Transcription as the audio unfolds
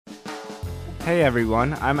Hey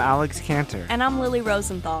everyone, I'm Alex Cantor. And I'm Lily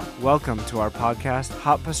Rosenthal. Welcome to our podcast,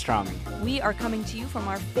 Hot Pastrami. We are coming to you from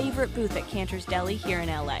our favorite booth at Cantor's Deli here in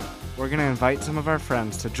LA. We're going to invite some of our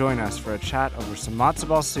friends to join us for a chat over some matzo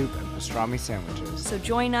ball soup and pastrami sandwiches. So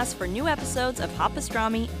join us for new episodes of Hot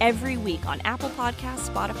Pastrami every week on Apple Podcasts,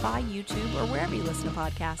 Spotify, YouTube, or wherever you listen to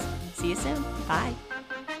podcasts. See you soon. Bye.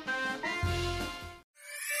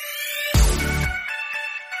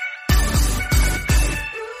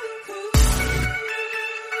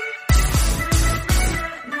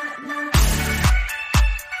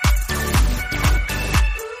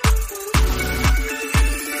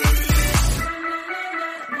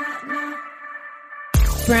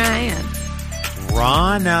 Brian.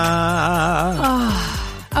 Rana.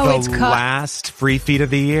 It's last free feed of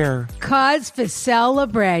the year. Cause for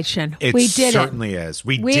celebration. It we did certainly it. is.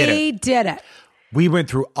 We did it. We went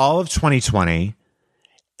through all of 2020,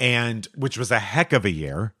 and which was a heck of a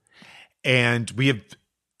year. And we've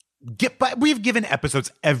given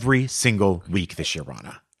episodes every single week this year,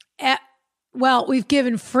 Rana. Well, we've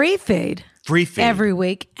given free feed. Free feed. Every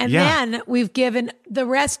week. And Yeah. then we've given the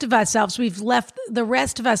rest of ourselves, we've left the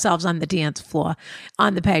rest of ourselves on the dance floor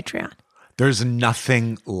on the Patreon. There's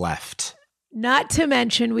nothing left. Not to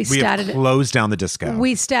mention We have closed down the disco.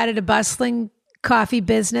 We started a bustling coffee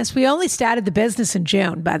business. We only started the business in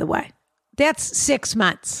June, by the way. That's 6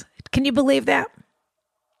 months. Can you believe that?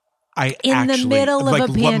 In the middle of a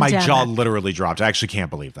My pandemic. jaw literally dropped. I actually can't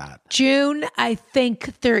believe that. June, I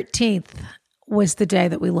think 13th was the day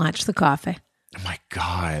that we launched the coffee. Oh my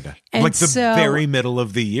God. And like the so- very middle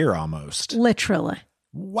of the year almost. Literally.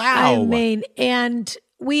 Wow. I mean, and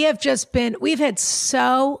we've had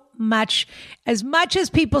so much as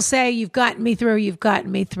people say, you've gotten me through.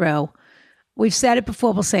 We've said it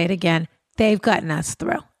before, we'll say it again. They've gotten us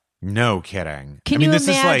through. No kidding. Can you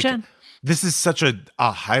imagine? This is such a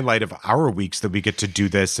highlight of our weeks that we get to do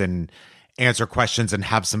this and answer questions and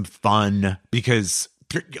have some fun because,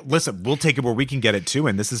 listen, we'll take it where we can get it too,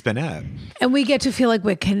 and this has been it. And we get to feel like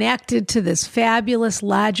we're connected to this fabulous,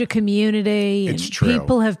 larger community. It's and true.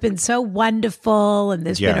 People have been so wonderful, and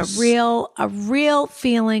there's Yes. been a real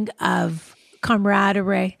feeling of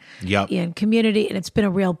camaraderie Yep. and community, and it's been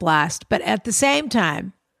a real blast. But at the same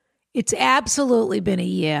time, it's absolutely been a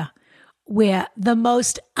year where the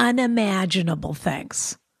most unimaginable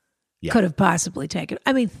things Yeah. could have possibly taken.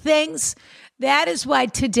 I mean, that is why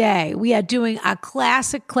today we are doing our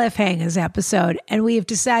classic cliffhangers episode, and we have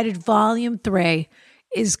decided volume 3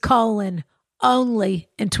 is only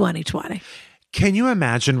in 2020. Can you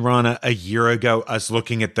imagine, Rana, a year ago, us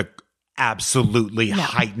looking at the absolutely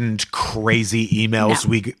heightened, crazy emails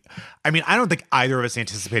I don't think either of us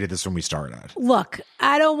anticipated this when we started. Look,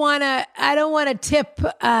 I don't want to tip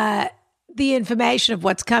the information of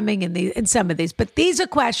what's coming in some of these, but these are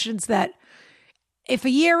questions that if a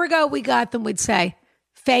year ago we got them, we'd say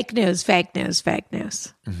fake news, fake news, fake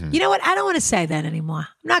news. Mm-hmm. You know what? I don't want to say that anymore.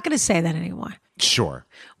 I'm not going to say that anymore. Sure.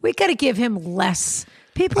 We got to give him less.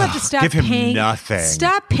 People have to stop give him paying nothing.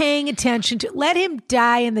 Stop paying attention to. Let him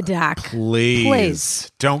die in the dark.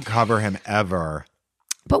 Please. Don't cover him ever.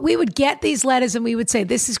 But we would get these letters and we would say,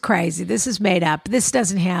 this is crazy. This is made up. This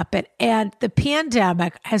doesn't happen. And the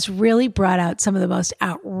pandemic has really brought out some of the most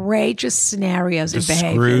outrageous scenarios and The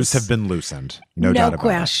behaviors. screws have been loosened. No doubt about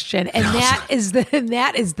question. And that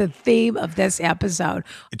is the theme of this episode.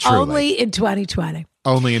 Truly. Only in 2020. it.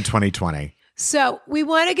 Only in 2020. So we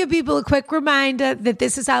want to give people a quick reminder that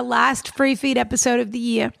this is our last free feed episode of the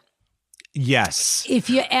year. Yes. If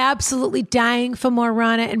you're absolutely dying for more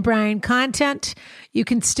Rana and Brian content, you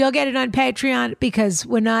can still get it on Patreon because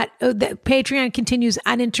Patreon continues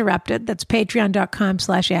uninterrupted. That's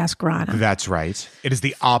patreon.com/AskRana. That's right. It is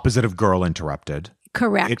the opposite of Girl Interrupted.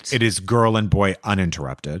 Correct. It is Girl and Boy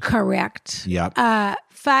Uninterrupted. Correct. Yep.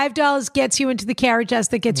 $5 gets you into the carriage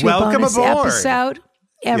desk that gets you Welcome a bonus aboard. episode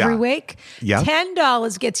every Yeah. week. Yep.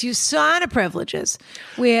 $10 gets you sauna privileges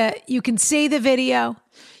where you can see the video.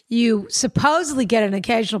 You supposedly get an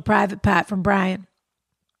occasional private part from Brian.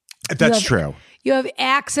 That's true. You have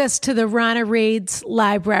access to the Rana Reads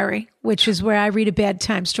library, which is where I read a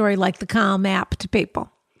bedtime story like the Calm app to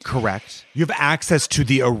people. Correct. You have access to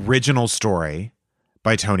the original story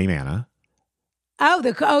by Tony Manna.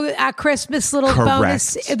 Our Christmas little Correct.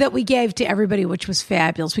 bonus that we gave to everybody, which was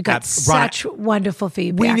fabulous. We got such wonderful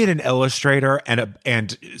feedback. We need an illustrator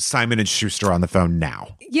and Simon and Schuster on the phone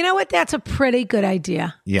now. You know what? That's a pretty good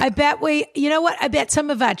idea. Yeah. I bet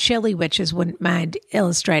some of our chili witches wouldn't mind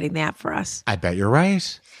illustrating that for us. I bet you're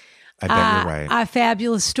right. You're right. Our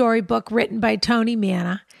fabulous storybook written by Tony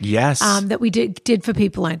Manna. Yes. That we did for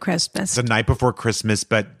people on Christmas. The night before Christmas,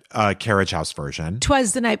 but Carriage House version.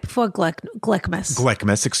 'Twas the Night Before Glickmas.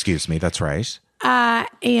 Glickmas, excuse me. That's right.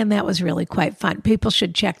 And that was really quite fun. People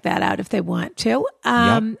should check that out if they want to.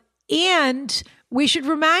 And we should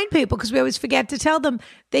remind people, because we always forget to tell them,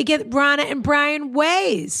 they get Rana and Brian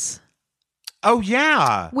Ways, Oh,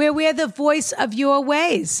 yeah. where we're the voice of your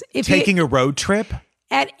ways. If Taking a road trip.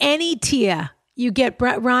 at any tier, you get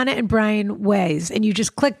Rana and Brian Ways, and you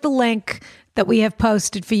just click the link that we have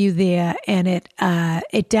posted for you there, and it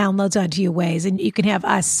downloads onto your Ways, and you can have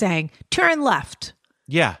us saying, turn left.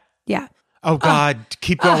 Yeah. Yeah. Oh, God.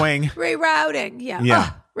 Keep going. Rerouting. Yeah.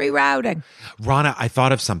 Yeah. Rerouting. Rana, I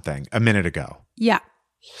thought of something a minute ago. Yeah.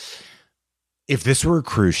 If this were a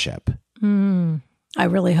cruise ship, I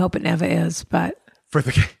really hope it never is, but for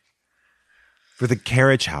the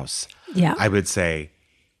Carriage House, yeah. I would say,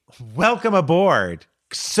 welcome aboard.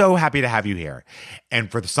 So happy to have you here. And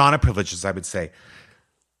for the sauna privileges, I would say,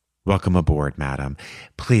 welcome aboard, madam.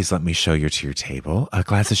 Please let me show you to your table. A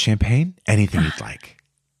glass of champagne, anything you'd like.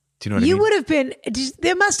 Do you know what I mean? You would have been,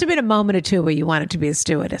 there must have been a moment or two where you wanted to be a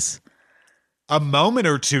stewardess. A moment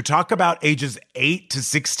or two. Talk about ages 8 to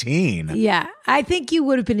 16. Yeah. I think you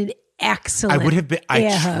would have been an excellent I would have been.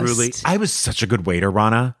 host. I was such a good waiter,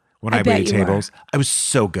 Rana, when I bet waited you were. tables. I was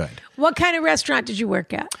so good. What kind of restaurant did you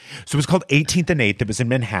work at? So it was called 18th and 8th. It was in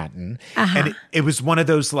Manhattan. Uh-huh. And it was one of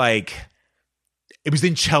those it was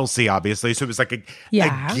in Chelsea, obviously. So it was like a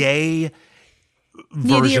gay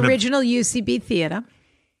Near the version original UCB theater.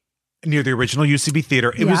 near the original UCB theater.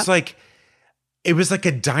 It Yeah. was like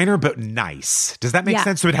a diner, but nice. Does that make Yeah.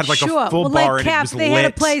 sense? So it had like Sure. a full Well, bar like and it was they lit.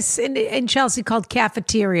 had a place in Chelsea called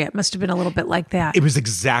Cafeteria. It must have been a little bit like that. It was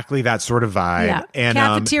exactly that sort of vibe. Yeah. And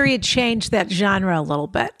Cafeteria changed that genre a little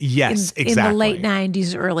bit. Yes, in exactly. the late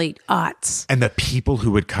 90s, early aughts. and the people who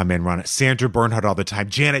would come in, run it. Sandra Bernhard all the time.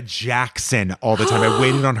 Janet Jackson all the time. I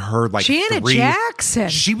waited on her like Janet Jackson.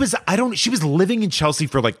 She was living in Chelsea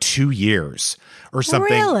for like 2 years or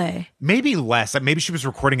something. Really? Maybe less. Maybe she was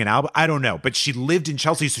recording an album. I don't know. But she lived in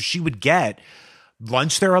Chelsea, so she would get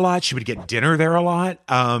lunch there a lot. She would get dinner there a lot.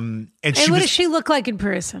 And And she what was does she look like in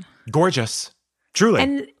person? gorgeous. Truly.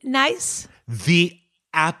 And nice? The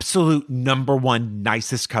absolute number one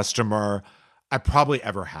nicest customer I probably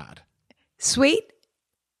ever had. Sweet?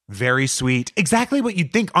 Very sweet. Exactly what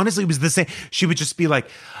you'd think. Honestly, it was the same. She would just be like,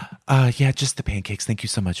 yeah, just the pancakes. Thank you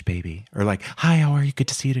so much, baby. Or like, hi, how are you? Good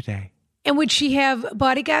to see you today. And would she have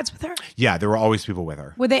bodyguards with her? Yeah, there were always people with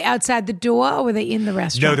her. Were they outside the door or were they in the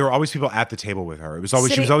restaurant? No, there were always people at the table with her. It was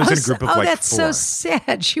always, she was Sitting- always in a group of like that's 4. so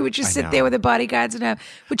sad. She would just I sit know. there with the bodyguards and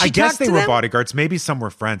would she I guess talk they to were them? bodyguards. Maybe some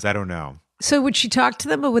were friends. I don't know. So would she talk to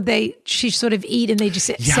them or would she sort of eat and they just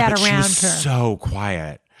Yeah, sat but around she was her? so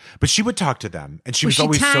quiet. But she would talk to them, and she Was was she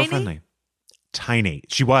always tiny? so friendly. Tiny.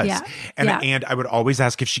 She was. Yeah, And yeah. and I would always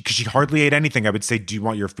ask because she hardly ate anything. I would say, do you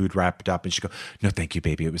want your food wrapped up? And she'd go, no, thank you,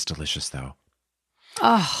 baby. It was delicious, though.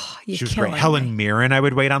 Oh, you're She was killing great. Helen me. Mirren, I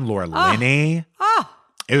would wait on. Laura Linney. Oh,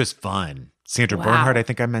 It was fun. Sandra Wow. Bernhard, I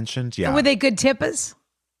think I mentioned. Yeah. and were they good tippers?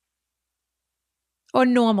 Or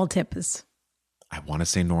normal tippers? I want to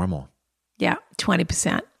say normal. Yeah,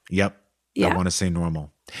 20%. Yep. Yeah. I want to say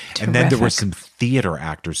normal. And then there were Terrific. some theater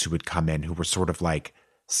actors who would come in who were sort of like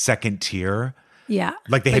second tier. Yeah.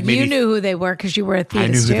 Like they had but maybe you knew who they were because you were a theater I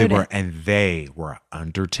knew who student. they were, and they were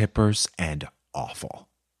under tippers and awful.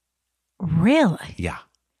 Really? Yeah.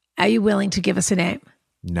 Are you willing to give us a name?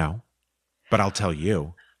 No. But I'll tell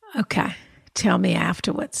you. Okay. Tell me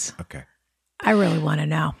afterwards. Okay. I really want to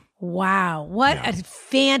know. Wow. What a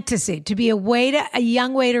fantasy to be a waiter, a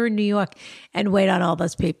young waiter in New York and wait on all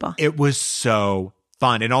those people. It was so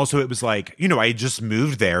fun. And also it was like, I had just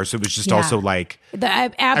moved there. So it was just Yeah. also like The I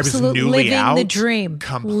was absolute newly living out. the dream.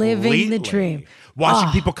 Living the dream. Watching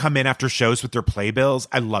people come in after shows with their playbills.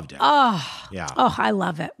 I loved it. Oh, yeah. oh, I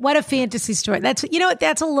love it. What a fantasy story. That's, you know what?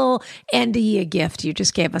 That's a little end of year gift you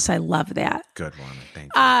just gave us. I love that. Good one.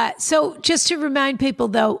 Thank you. So just to remind people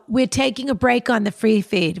though, we're taking a break on the free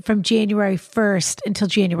feed from January 1st until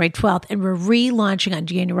January 12th. And we're relaunching on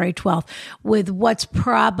January 12th with what's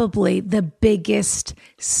probably the biggest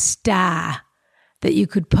star that you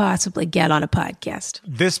could possibly get on a podcast.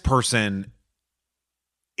 This person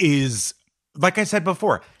is, like I said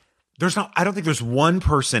before, I don't think there's one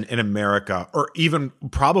person in America or even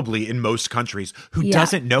probably in most countries who Yeah.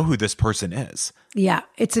 doesn't know who this person is. Yeah,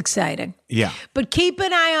 it's exciting. Yeah. But keep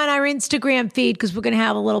an eye on our Instagram feed because we're going to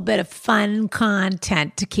have a little bit of fun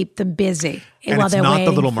content to keep them busy And while it's they're not waiting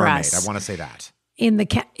the Little for Mermaid. us. I want to say that.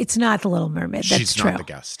 It's not the Little Mermaid. That's She's true. not the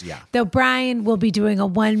guest. Yeah. Though Brian will be doing a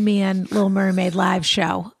one-man Little Mermaid live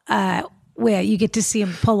show where you get to see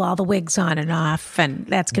him pull all the wigs on and off, and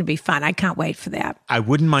that's going to be fun. I can't wait for that. I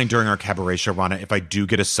wouldn't mind during our cabaret show, Rana, if I do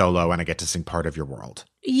get a solo and I get to sing Part of Your World.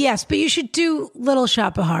 Yes, but you should do Little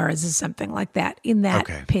Shop of Horrors or something like that in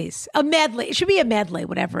that piece. A medley. It should be a medley,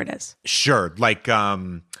 whatever it is. Sure. Like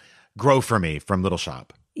Grow For Me from Little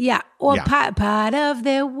Shop. Yeah. Or part of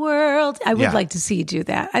their world. I would like to see you do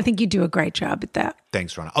that. I think you do a great job at that.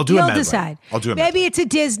 Thanks, Rana. I'll do a medley. You'll decide. I'll do a medley. medley. Maybe it's a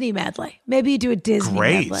Disney medley. Maybe you do a Disney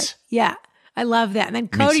medley. Yeah. I love that. And then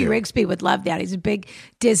Cody Rigsby would love that. He's a big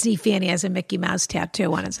Disney fan. He has a Mickey Mouse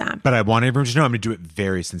tattoo on his arm. But I want everyone to know I'm going to do it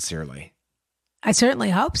very sincerely. I certainly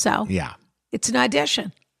hope so. Yeah. It's an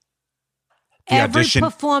audition. Every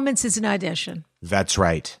performance is an audition. That's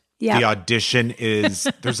right. Yeah. The audition is,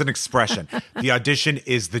 there's an expression. The audition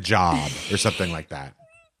is the job or something like that.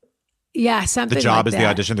 Yeah, something The job like is that. the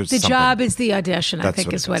audition. The job is the audition, I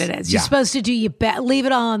think is what it is. Yeah. You're supposed to do your best. Leave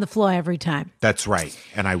it all on the floor every time. That's right.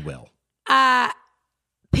 And I will.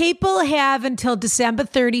 People have until December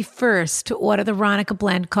 31st to order the Ronica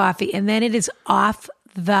Blend coffee, and then it is off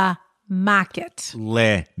the market.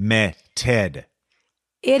 Limited.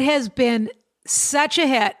 It has been such a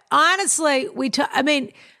hit. Honestly,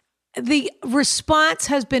 the response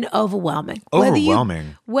has been overwhelming.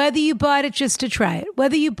 Overwhelming. Whether you bought it just to try it,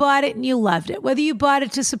 whether you bought it and you loved it, whether you bought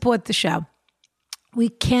it to support the show. We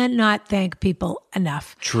cannot thank people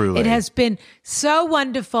enough. Truly. It has been so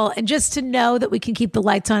wonderful. And just to know that we can keep the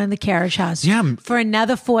lights on in the carriage house for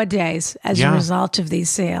another 4 days as a result of these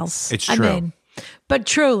sales. It's true. But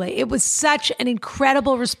truly, it was such an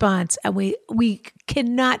incredible response. And we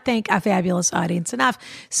cannot thank our fabulous audience enough.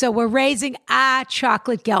 So we're raising our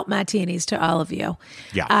chocolate gelt martinis to all of you.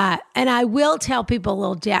 Yeah. And I will tell people a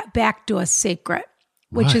little backdoor secret,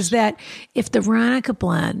 which is that if the Ronica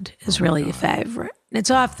Blend is really your favorite, it's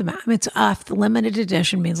off the market. It's off the limited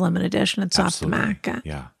edition means limited edition. It's off the market.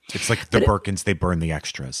 Yeah. It's like the Birkins, they burn the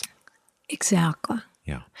extras. Exactly.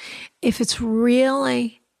 Yeah. If it's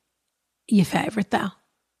really your favorite, though,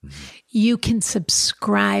 you can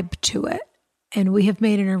subscribe to it. And we have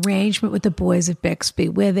made an arrangement with the boys at Bixby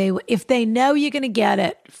where if they know you're going to get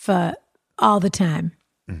it for all the time,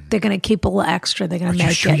 they're going to keep a little extra. They're going to make it.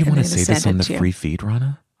 Are you sure you want to say this on the free feed,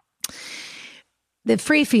 Rana? The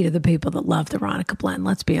free feed are the people that love the Ronica Blend.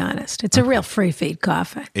 Let's be honest. It's a real free feed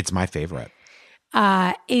coffee. It's my favorite.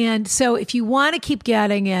 And so if you want to keep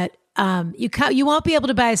getting it, you won't be able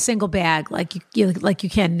to buy a single bag like you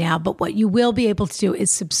can now. But what you will be able to do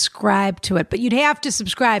is subscribe to it. But you'd have to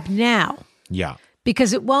subscribe now. Yeah.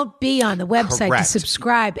 Because it won't be on the website Correct. to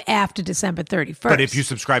subscribe after December 31st. But if you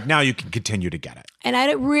subscribe now, you can continue to get it. And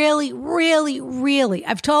I really,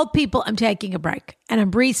 I've told people I'm taking a break and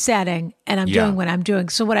I'm resetting and I'm doing what I'm doing.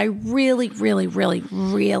 So what I really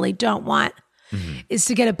don't want is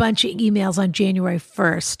to get a bunch of emails on January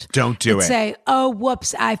 1st. Don't do it. Say, oh,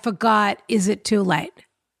 whoops, I forgot. Is it too late?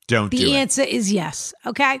 Don't do it. The answer is yes.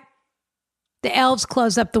 Okay. The elves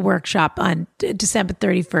close up the workshop on December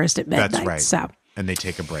 31st at midnight. That's right. So. And they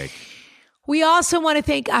take a break. We also want to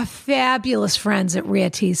thank our fabulous friends at Rare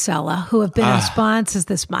Tea Cellar who have been our sponsors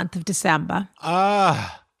this month of December.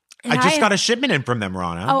 I just got a shipment in from them,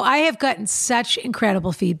 Rana. Oh, I have gotten such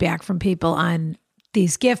incredible feedback from people on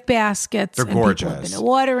these gift baskets. They're and gorgeous. People have been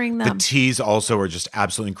ordering them. The teas also are just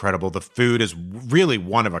absolutely incredible. The food is really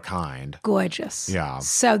one of a kind. Gorgeous. Yeah.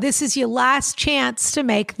 So this is your last chance to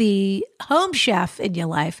make the home chef in your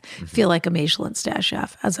life feel like a Michelin star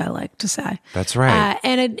chef, as I like to say. That's right.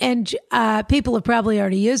 And people have probably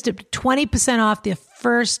already used it. 20% off their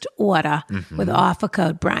first order with offer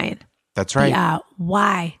code Brian. That's right.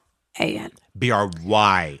 BRYAN.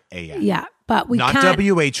 BRYAN. Yeah, but we not can't.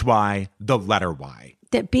 WHY, the letter Y.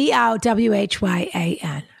 The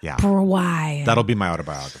BRWHYAN. Yeah. Brian. That'll be my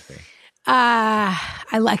autobiography.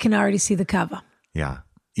 I can already see the cover. Yeah.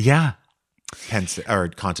 Yeah. Or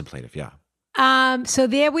contemplative, yeah. So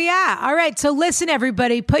there we are. All right. So listen,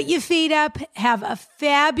 everybody, put your feet up. Have a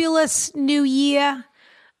fabulous new year.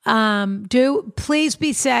 Please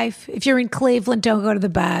be safe. If you're in Cleveland, don't go to the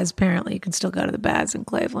bars. Apparently you can still go to the bars in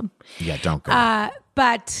Cleveland. Yeah, don't go.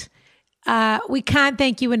 But we can't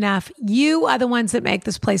thank you enough. You are the ones that make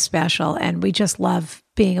this place special, and we just love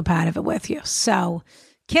being a part of it with you. So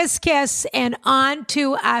kiss, kiss, and on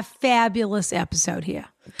to our fabulous episode here.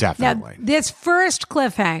 Definitely. Now, this first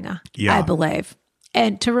cliffhanger, I believe,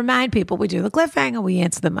 and to remind people, we do the cliffhanger, we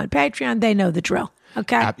answer them on Patreon. They know the drill.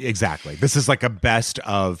 Okay. Exactly. This is like a best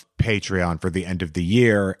of Patreon for the end of the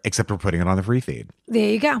year, except we're putting it on the free feed. There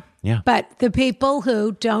you go. Yeah. But the people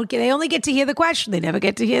who they only get to hear the question. They never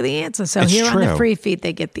get to hear the answer. So It's here true. on the free feed,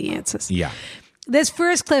 they get the answers. Yeah. This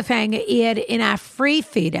first cliffhanger aired in our free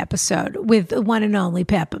feed episode with the one and only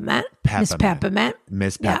Peppermint. Miss Peppermint.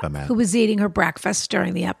 Miss Peppermint. Who was eating her breakfast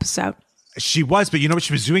during the episode. She was, but you know what?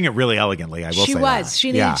 She was doing it really elegantly. I will say she was. that.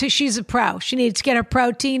 She needed to, she's a pro. She needed to get her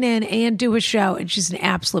protein in and do a show, and she's an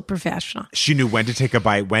absolute professional. She knew when to take a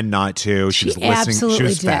bite, when not to. She was listening. Absolutely She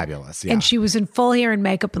was did. fabulous. Yeah. And she was in full hair and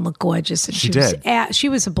makeup and looked gorgeous. And She did. She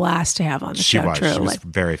was a blast to have on the show, truly. She was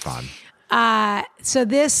very fun. So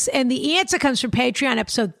this, and the answer comes from Patreon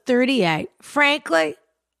episode 38. Frankly,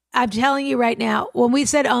 I'm telling you right now, when we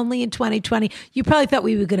said only in 2020, you probably thought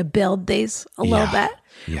we were going to build these a little bit.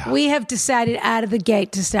 Yeah. We have decided out of the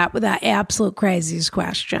gate to start with our absolute craziest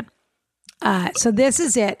question. So this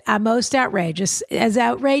is it. Our most outrageous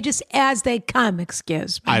as they come,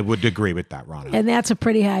 excuse me. I would agree with that, Rana. And that's a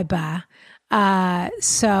pretty high bar.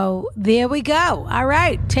 So there we go. All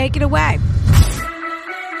right, take it away.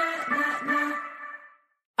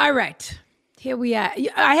 All right, here we are.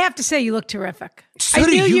 I have to say, you look terrific. So I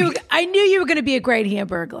do knew you. I knew you were going to be a great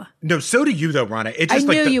hamburglar. No, so do you, though, Rana. It I just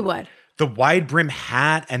knew you would. The wide brim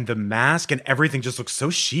hat and the mask and everything just looks so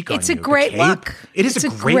chic on you. It's a great look. It is it's a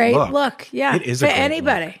great look. Yeah, it is for a great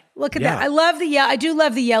anybody. Look at that. I love the I do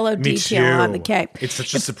love the yellow Me detail too. on the cape. It's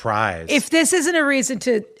such a surprise. If this isn't a reason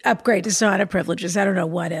to upgrade to sauna privileges, I don't know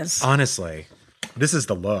what is. Honestly, this is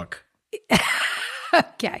the look.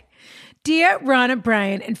 Okay. Dear Ron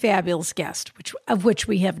O'Brien and fabulous guest, of which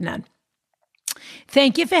we have none.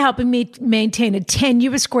 Thank you for helping me maintain a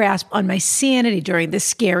tenuous grasp on my sanity during this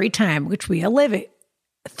scary time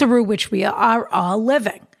through which we are all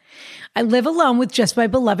living. I live alone with just my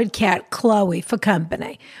beloved cat, Chloe, for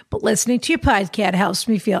company. But listening to your podcast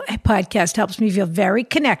helps me feel very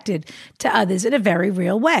connected to others in a very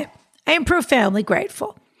real way. I am profoundly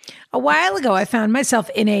grateful. A while ago, I found myself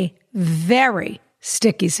in a very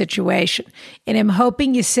sticky situation, and I'm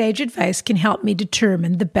hoping your sage advice can help me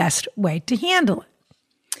determine the best way to handle it.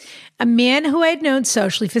 A man who I had known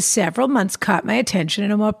socially for several months caught my attention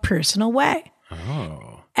in a more personal way.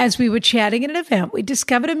 Oh. As we were chatting at an event, we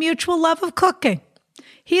discovered a mutual love of cooking.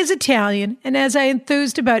 He is Italian, and as I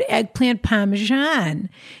enthused about eggplant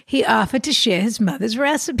parmesan, he offered to share his mother's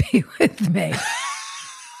recipe with me.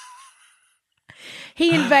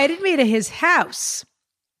 He invited me to his house.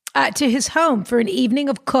 To his home for an evening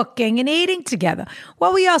of cooking and eating together,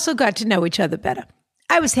 while we also got to know each other better.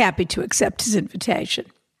 I was happy to accept his invitation.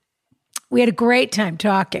 We had a great time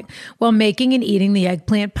talking while making and eating the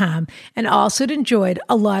eggplant parm, and also enjoyed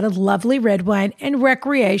a lot of lovely red wine and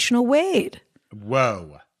recreational weed.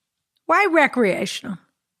 Whoa. Why recreational?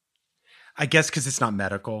 I guess because it's not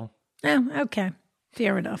medical. Oh, okay.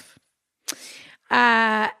 Fair enough.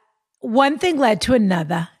 One thing led to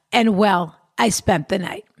another, and well, I spent the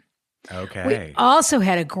night. Okay. We also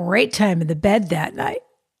had a great time in the bed that night.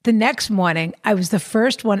 The next morning, I was the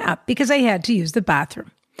first one up because I had to use the bathroom.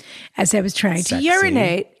 As I was trying to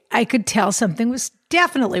urinate, I could tell something was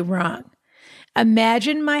definitely wrong.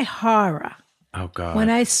 Imagine my horror when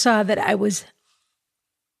I saw that I was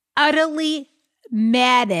utterly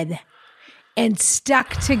matted and stuck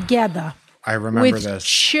together I remember with this.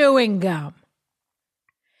 chewing gum.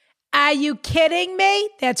 Are you kidding me?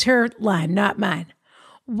 That's her line, not mine.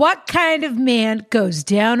 What kind of man goes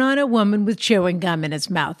down on a woman with chewing gum in his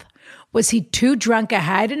mouth? Was he too drunk or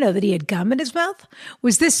high to know that he had gum in his mouth?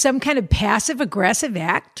 Was this some kind of passive-aggressive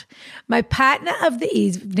act? My partner of the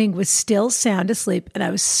evening was still sound asleep, and I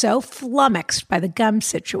was so flummoxed by the gum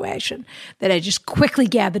situation that I just quickly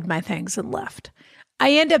gathered my things and left.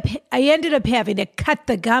 I ended up having to cut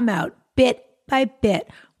the gum out bit by bit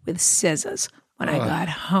with scissors when I got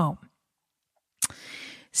home.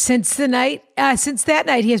 Since that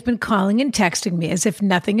night, he has been calling and texting me as if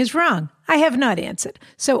nothing is wrong. I have not answered.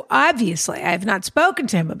 So obviously, I have not spoken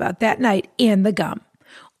to him about that night and the gum.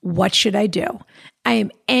 What should I do? I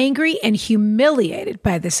am angry and humiliated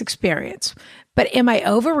by this experience. But am I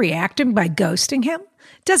overreacting by ghosting him?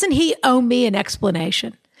 Doesn't he owe me an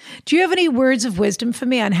explanation? Do you have any words of wisdom for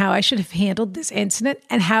me on how I should have handled this incident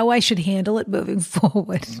and how I should handle it moving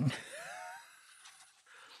forward?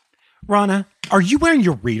 Rana, are you wearing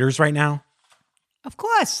your readers right now? Of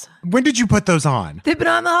course. When did you put those on? They've been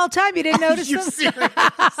on the whole time. You didn't notice Are you them? serious?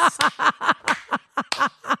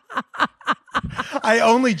 I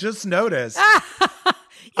only just noticed.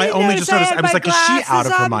 I only just noticed. I was like, is she out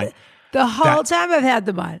of her mind? The whole time I've had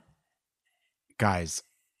them on. Guys,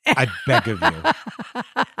 I beg of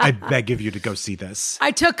you. I beg of you to go see this.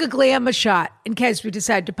 I took a glamour shot in case we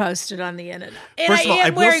decide to post it on the internet. And First of all, I I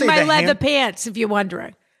am will wearing say my the leather pants, if you're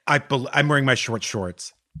wondering. I'm wearing my short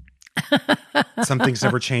shorts. Some things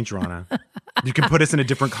never change, Rana. You can put us in a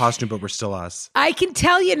different costume, but we're still us. I can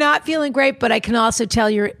tell you're not feeling great, but I can also tell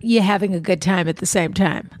you're having a good time at the same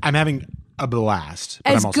time. I'm having a blast.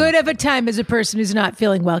 But As I'm also good of a time as a person who's not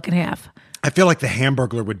feeling well can have. I feel like the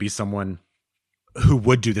Hamburglar would be someone who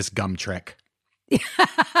would do this gum trick.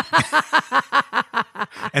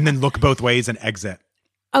 And then look both ways and exit.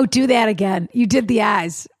 Oh, do that again. You did the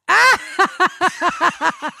eyes.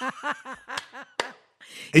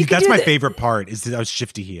 That's my favorite part, is how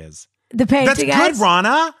shifty he is. The painting That's eyes. good,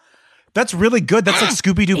 Rana. That's really good. That's like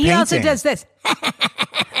Scooby-Doo painting. He also does this.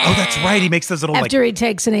 Oh, that's right. He makes those little After he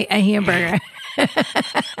takes a hamburger.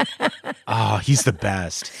 Oh, he's the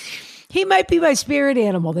best. He might be my spirit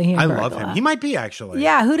animal, the I hamburger. love him. He might be, actually.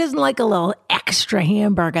 Yeah, who doesn't like a little extra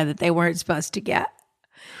hamburger that they weren't supposed to get?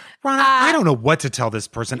 Rana, I don't know what to tell this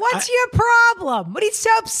person. What's your problem? What are you so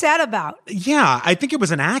upset about? Yeah, I think it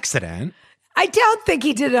was an accident. I don't think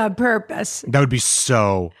he did it on purpose. That would be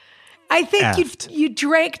so... I think effed. you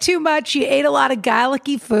drank too much. You ate a lot of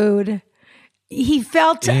garlicky food. He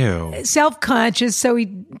felt Ew. self-conscious, so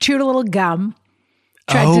he chewed a little gum.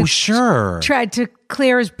 Sure. Tried to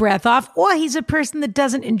clear his breath off. Or he's a person that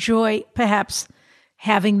doesn't enjoy perhaps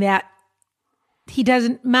having that. He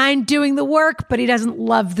doesn't mind doing the work, but he doesn't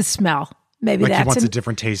love the smell. Maybe Like that's he wants a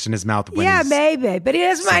different taste in his mouth. When yeah, he's, maybe. But he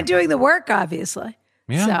doesn't mind doing the work, obviously.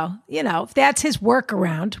 Yeah. So, if that's his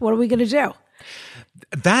workaround, what are we going to do?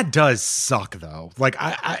 That does suck, though. Like,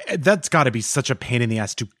 I that's got to be such a pain in the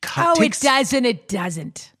ass to cut. Oh, it doesn't. It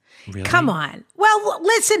doesn't. Really? Come on. Well,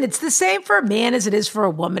 listen, it's the same for a man as it is for a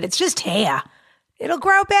woman. It's just hair. It'll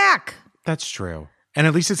grow back. That's true. And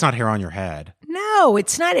at least it's not hair on your head. No,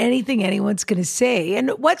 it's not anything anyone's going to see.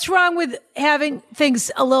 And what's wrong with having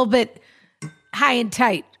things a little bit high and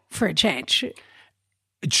tight for a change?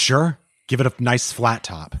 Sure. Give it a nice flat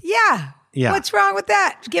top. Yeah. Yeah. What's wrong with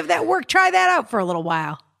that? Give that work. Try that out for a little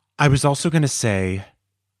while. I was also going to say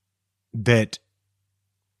that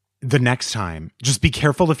the next time, just be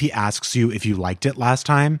careful if he asks you if you liked it last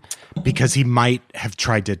time, because he might have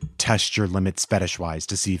tried to test your limits fetish-wise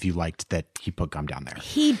to see if you liked that he put gum down there.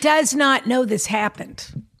 He does not know this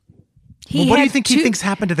happened. Well, what do you think he thinks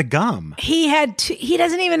happened to the gum? He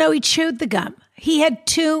doesn't even know he chewed the gum. He had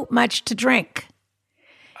too much to drink.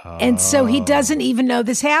 And so he doesn't even know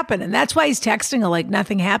this happened. And that's why he's texting her like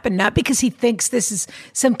nothing happened. Not because he thinks this is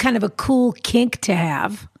some kind of a cool kink to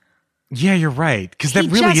have. Yeah, you're right. Because that He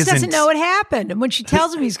really just isn't. doesn't know what happened. And when she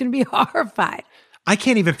tells him, he's going to be horrified. I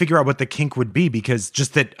can't even figure out what the kink would be, because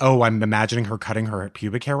just that, I'm imagining her cutting her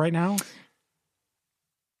pubic hair right now.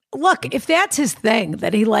 Look, if that's his thing,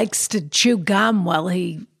 that he likes to chew gum while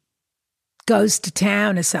he goes to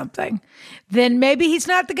town or something, then maybe he's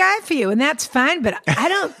not the guy for you, and that's fine. But I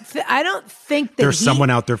don't think that There's someone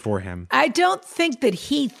out there for him. I don't think that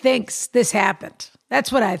he thinks this happened.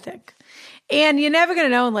 That's what I think. And you're never going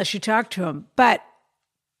to know unless you talk to him. But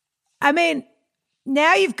I mean,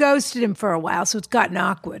 now you've ghosted him for a while, so it's gotten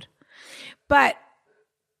awkward. But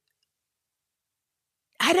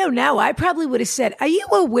I don't know. I probably would have said, "Are you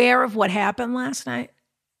aware of what happened last night?"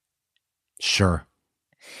 Sure.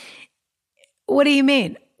 What do you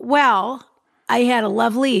mean? Well, I had a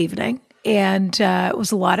lovely evening, and it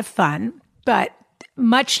was a lot of fun. But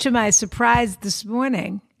much to my surprise this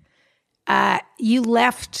morning, you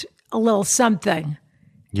left a little something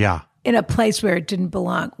Yeah. in a place where it didn't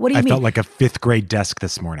belong. What do you I mean? felt like a 5th grade desk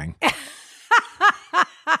this morning.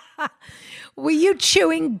 Were you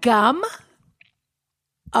chewing gum?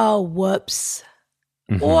 Oh, whoops.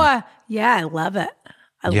 Or, yeah, I love it.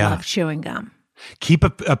 I love chewing gum. Keep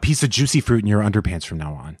a piece of juicy fruit in your underpants from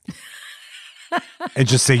now on. And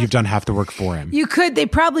just say you've done half the work for him. You could. They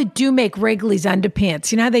probably do make Wrigley's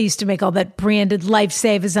underpants. You know how they used to make all that branded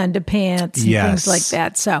Lifesavers underpants and things like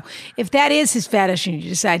that. So if that is his fetish and you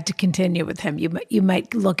decide to continue with him, you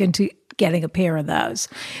might look into getting a pair of those.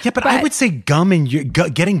 Yeah, but I would say gum in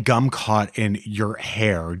getting gum caught in your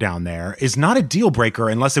hair down there is not a deal breaker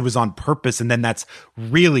unless it was on purpose, and then that's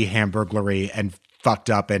really hamburglary and fucked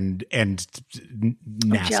up and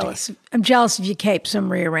nasty. I'm jealous of your cape, so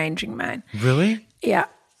I'm rearranging mine. Really? Yeah.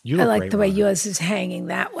 You I look like great, the way Rhonda. yours is hanging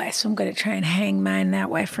that way, so I'm going to try and hang mine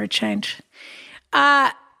that way for a change.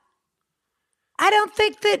 I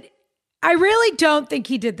really don't think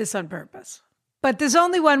he did this on purpose. But there's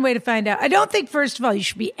only one way to find out. I don't think, first of all, you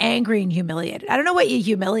should be angry and humiliated. I don't know what you're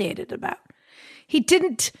humiliated about. He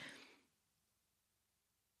didn't.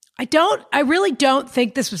 I really don't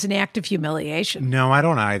think this was an act of humiliation. No, I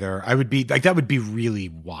don't either. I would be like, that would be really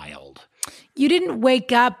wild. You didn't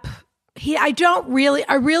wake up. I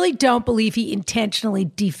really don't believe he intentionally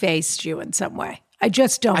defaced you in some way. I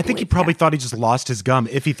just don't. I think he probably thought he just lost his gum,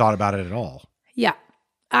 if he thought about it at all. Yeah.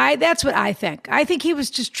 That's what I think. I think he was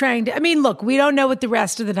just trying to. I mean, look, we don't know what the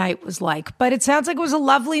rest of the night was like, but it sounds like it was a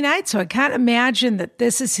lovely night. So I can't imagine that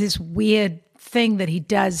this is his weird thing that he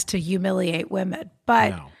does to humiliate women. But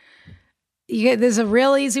No. there's a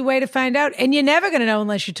real easy way to find out, and you're never going to know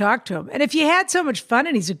unless you talk to him. And if you had so much fun,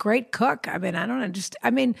 and he's a great cook, I mean, I don't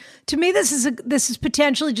know. To me, this is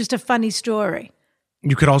potentially just a funny story.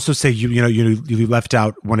 You could also say you left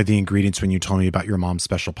out one of the ingredients when you told me about your mom's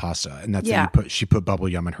special pasta, and that's that she put bubble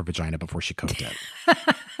gum in her vagina before she cooked it.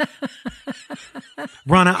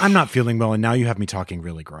 Rana, I'm not feeling well, and now you have me talking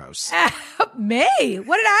really gross. Me?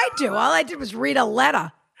 What did I do? All I did was read a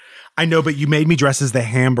letter. I know, but you made me dress as the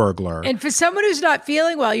Hamburglar. And for someone who's not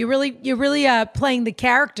feeling well, you're really playing the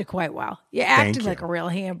character quite well. You're acting like a real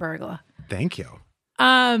Hamburglar. Thank you.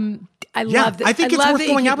 I love that. I think it's worth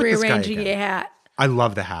going out with this guy rearranging again. your hat. I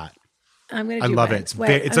love the hat. I'm going to I do love mine. it.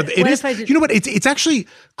 Wait, It is. You know what? It's actually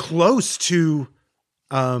close to.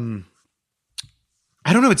 I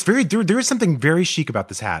don't know. It's very there is something very chic about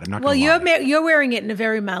this hat. I'm not. Well, gonna lie. you're wearing it in a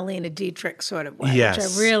very Marlene Dietrich sort of way, Yes. which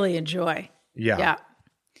I really enjoy. Yeah.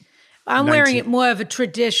 I'm wearing it more of a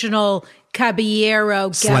traditional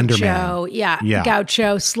caballero, Slender gaucho, man.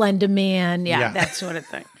 gaucho, slender man, that sort of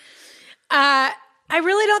thing. I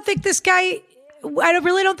really don't think this guy. I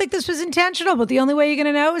really don't think this was intentional. But the only way you're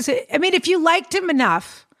going to know is, if you liked him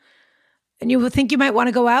enough, and you would think you might want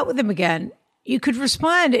to go out with him again, you could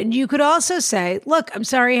respond, and you could also say, "Look, I'm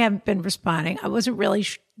sorry I haven't been responding. I wasn't really.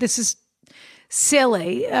 This is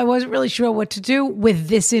silly. I wasn't really sure what to do with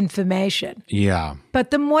this information. Yeah. But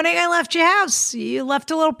the morning I left your house, you left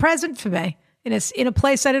a little present for me in a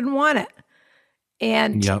place I didn't want it.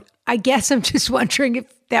 And I guess I'm just wondering if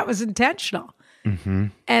that was intentional. Mm-hmm.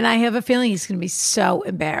 And I have a feeling he's going to be so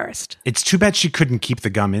embarrassed. It's too bad she couldn't keep the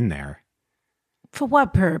gum in there. For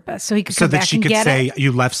what purpose? So he could so come that back she and could get say, it?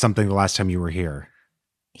 you left something the last time you were here.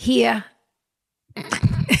 Here.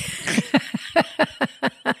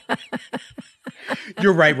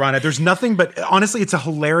 You're right, Rana. There's nothing but, honestly, it's a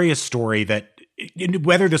hilarious story that,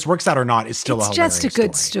 whether this works out or not, is still a hilarious It's just a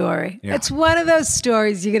good story. Yeah. It's one of those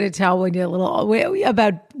stories you're going to tell when you're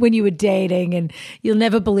about when you were dating, and you'll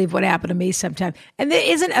never believe what happened to me sometime. And there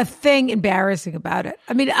isn't a thing embarrassing about it.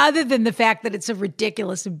 I mean, other than the fact that it's a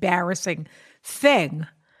ridiculous, embarrassing thing.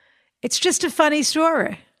 It's just a funny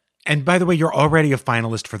story. And by the way, you're already a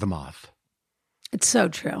finalist for The Moth. It's so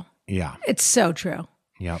true. Yeah. It's so true.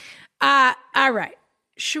 Yep. All right.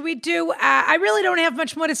 Should we do? I really don't have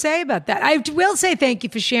much more to say about that. I will say thank you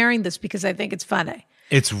for sharing this because I think it's funny.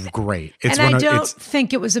 It's great. It's and I don't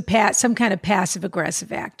think it was some kind of passive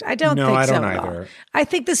aggressive act. I don't think so. No, I don't at either. all. I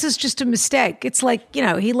think this is just a mistake. It's like,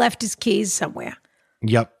 he left his keys somewhere.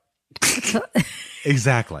 Yep.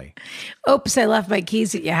 Exactly. Oops, I left my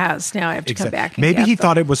keys at your house. Now I have to come back. And Maybe he them.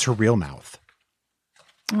 thought it was her real mouth.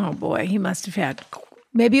 Oh boy, he must have had.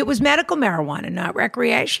 Maybe it was medical marijuana, not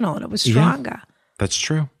recreational, and it was stronger. Yeah, that's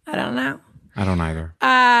true. I don't know. I don't either.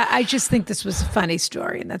 I just think this was a funny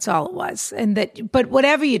story, and that's all it was. But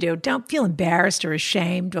whatever you do, don't feel embarrassed or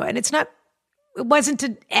ashamed, it wasn't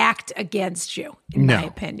to act against you, in my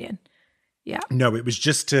opinion. Yeah. No, it was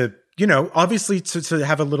just to, obviously to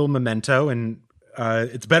have a little memento, and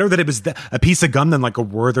it's better that it was a piece of gum than like a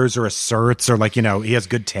Werther's or a Surt's, or like, he has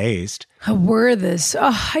good taste. A Werther's.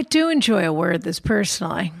 Oh, I do enjoy a Werther's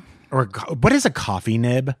personally. Or what is a coffee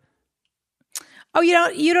nib? Oh, you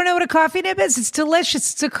don't know what a coffee nib is? It's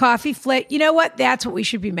delicious. It's a coffee flavor. You know what? That's what we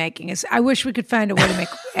should be making. I wish we could find a way to make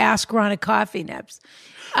Ask Rana coffee nibs.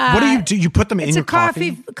 What do you do? You put them in your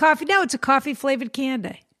coffee? No, it's a coffee flavored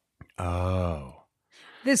candy. Oh.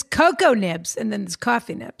 There's cocoa nibs and then there's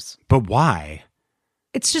coffee nibs. But why?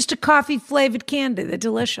 It's just a coffee flavored candy. They're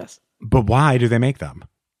delicious. But why do they make them?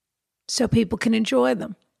 So people can enjoy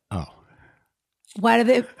them. Oh. Why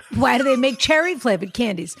do they make cherry flavored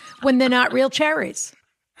candies when they're not real cherries?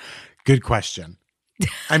 Good question.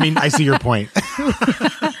 I mean, I see your point.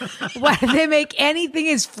 Why do they make anything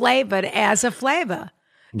as flavored as a flavor?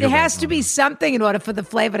 There has to be something in order for the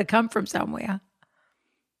flavor to come from somewhere.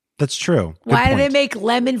 That's true. Why do they make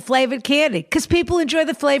lemon flavored candy? Because people enjoy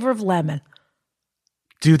the flavor of lemon.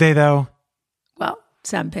 Do they, though? Well,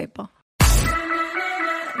 some people.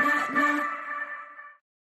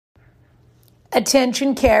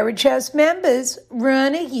 Attention Carriage House members,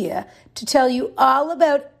 Rana here to tell you all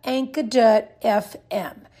about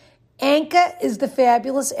Anchor.fm. Anchor is the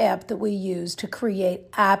fabulous app that we use to create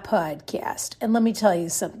our podcast. And let me tell you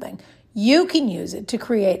something. You can use it to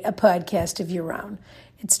create a podcast of your own.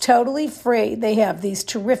 It's totally free. They have these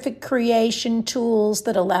terrific creation tools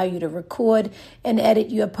that allow you to record and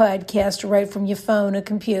edit your podcast right from your phone or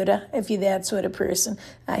computer, if you're that sort of person.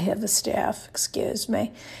 I have a staff, excuse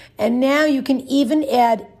me. And now you can even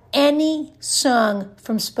add any song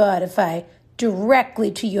from Spotify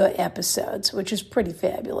directly to your episodes, which is pretty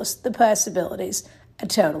fabulous. The possibilities are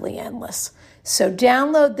totally endless. So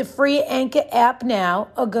download the free Anchor app now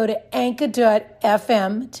or go to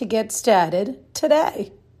anchor.fm to get started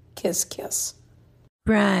today. Kiss, kiss.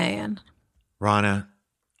 Brian. Rana,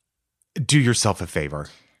 do yourself a favor.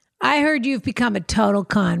 I heard you've become a total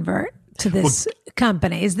convert to this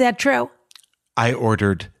company. Is that true? I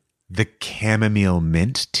ordered the chamomile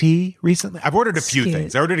mint tea recently. I've ordered a few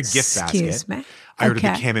things. I ordered a gift basket. Me. I ordered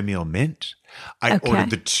the chamomile mint. I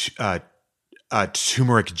ordered the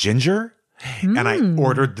turmeric ginger. And I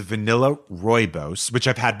ordered the vanilla rooibos, which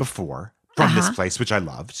I've had before from this place, which I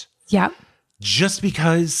loved. Yep. Just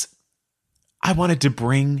because I wanted to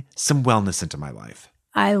bring some wellness into my life.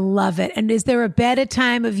 I love it. And is there a better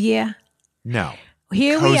time of year? No.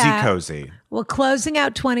 Here we are. Cozy. We're closing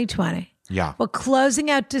out 2020. Yeah. We're closing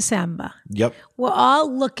out December. Yep. We're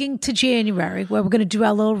all looking to January where we're going to do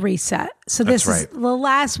our little reset. So this is the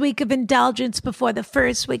last week of indulgence before the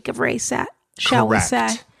first week of reset, shall we say.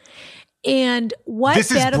 And what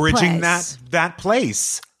this is bridging place? that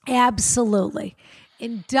place. Absolutely.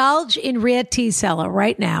 Indulge in Rare Tea Cellar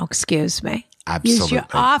right now. Excuse me. Absolutely. Use your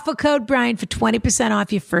offer code Brian for 20%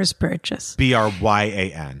 off your first purchase.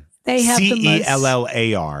 BRYAN. They have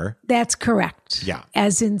CELLAR. That's correct. Yeah.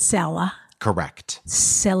 As in cellar. Correct.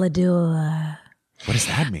 Cellador. What does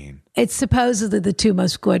that mean? It's supposedly the two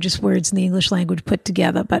most gorgeous words in the English language put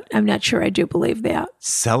together, but I'm not sure I do believe that.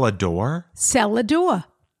 Cellador? Cellador.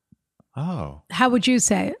 Oh. How would you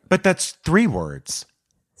say it? But that's 3 words.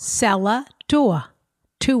 Cellador.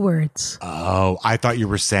 2 words. Oh, I thought you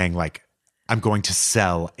were saying like, I'm going to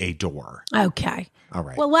sell a door. Okay. All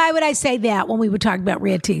right. Well, why would I say that when we were talking about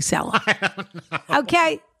Rare Tea Cellar? I don't know.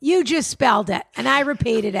 Okay. You just spelled it and I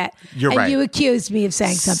repeated it. You're right. And you accused me of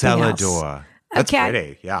saying something else. Cellador. That's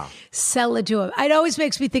pretty, yeah. Cellador. It always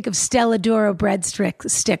makes me think of Stelladoro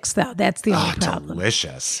breadsticks, though. That's the only problem.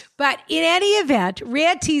 Delicious. But in any event,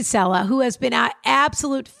 Rare Tea Cellar, who has been our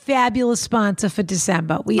absolute fabulous sponsor for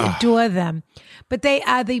December, we adore them. But they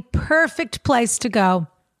are the perfect place to go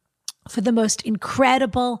for the most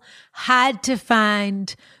incredible, hard to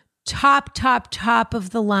find, top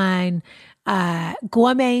of the line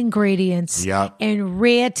gourmet ingredients and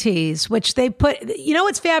rare teas, which they put, you know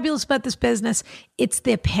what's fabulous about this business? It's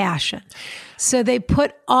their passion. So they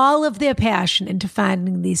put all of their passion into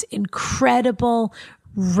finding these incredible,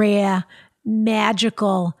 rare,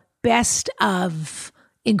 magical, best of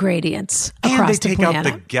ingredients across the planet. And they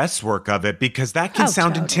take out the guesswork of it because that can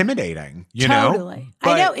sound intimidating, you know? But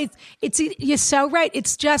I know. It's you're so right.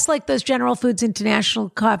 It's just like those General Foods International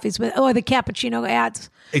coffees or the cappuccino ads.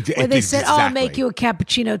 Where they said, "Oh, I'll make you a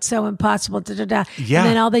cappuccino. It's so impossible." Da, da, da. Yeah.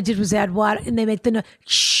 And then all they did was add water, and they make the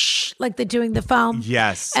shh, like they're doing the foam.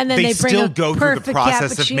 Yes. And then they bring still a go through the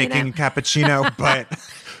process cappuccino. of making a cappuccino, but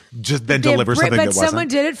just then deliver something that wasn't. But someone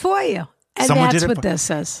did it for you. And that's what this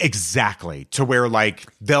is. Exactly. To where like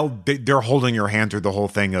they're holding your hand through the whole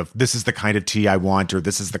thing of this is the kind of tea I want, or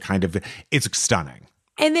this is the kind of, it's stunning.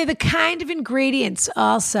 And they're the kind of ingredients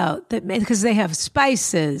also that because they have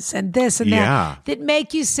spices and this and that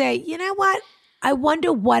make you say, you know what? I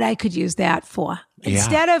wonder what I could use that for.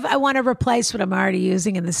 Instead of I want to replace what I'm already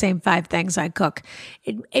using in the same 5 things I cook.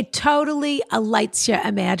 It totally alights your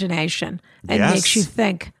imagination and makes you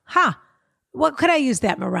think, what could I use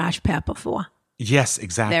that mirage pepper for? Yes,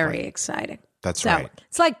 exactly. Very exciting. That's right.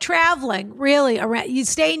 It's like traveling, really. You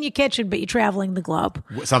stay in your kitchen, but you're traveling the globe.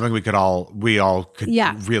 Something we all could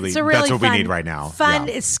really, that's what we need right now. Fun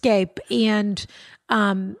escape and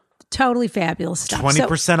totally fabulous stuff.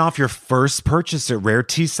 20% off your first purchase at Rare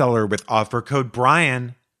Tea Cellar with offer code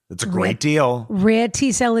Brian. That's a great deal.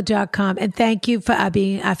 RareTeaCellar.com. And thank you for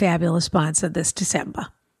being a fabulous sponsor this December.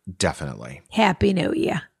 Definitely. Happy New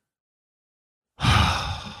Year.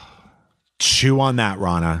 Chew on that,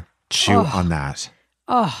 Rana. Chew on that.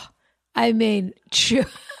 Oh, I mean, chew.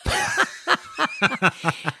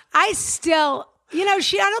 I still, I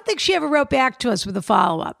don't think she ever wrote back to us with a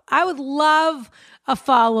follow-up. I would love a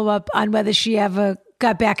follow-up on whether she ever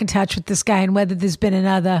got back in touch with this guy and whether there's been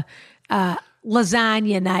another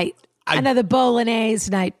lasagna night, another bolognese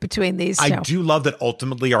night between these two. I do love that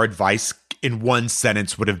ultimately our advice in one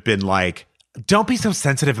sentence would have been like, don't be so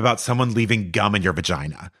sensitive about someone leaving gum in your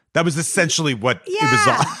vagina. That was essentially what it was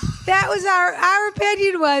all. That was our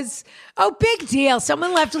opinion was, big deal.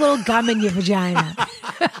 Someone left a little gum in your vagina.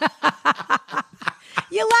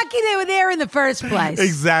 You're lucky they were there in the first place.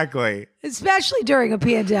 Exactly. Especially during a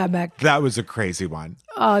pandemic. That was a crazy one.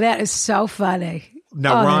 Oh, that is so funny.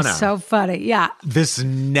 Now, Rana, that's so funny. Yeah. this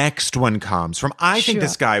next one comes from, I think Sure.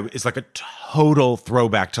 this guy is like a total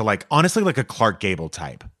throwback to like, honestly, like a Clark Gable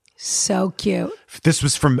type. So cute. This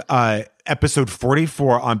was from episode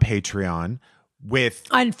 44 on Patreon with,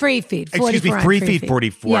 On Free Feed. excuse me, 44 on Free Feed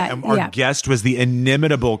 44. Yeah, And our yeah. guest was the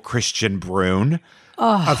inimitable Christian Brune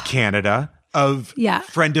of Canada, Yeah.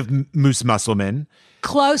 friend of Moose Musselman,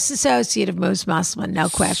 Close associate of Moose Musselman, no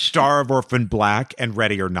question. star of Orphan Black and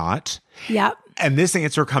Ready or Not. Yep. And this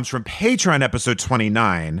answer comes from Patreon episode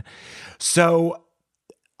 29. So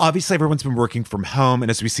obviously everyone's been working from home. And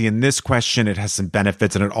as we see in this question, it has some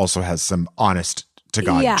benefits and it also has some honest to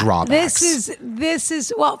God drawbacks. This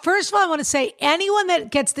is well, first of all, I want to say anyone that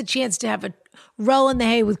gets the chance to have a roll in the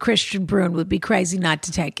hay with Christian Brune would be crazy not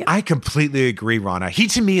to take it. I completely agree, Rana. He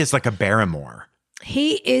to me is like a Barrymore.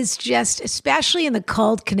 He is just, especially in the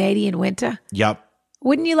cold Canadian winter. Yep.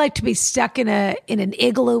 Wouldn't you like to be stuck in an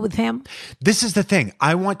igloo with him? This is the thing.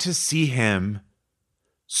 I want to see him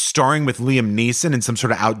starring with Liam Neeson in some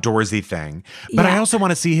sort of outdoorsy thing. But I Yeah. also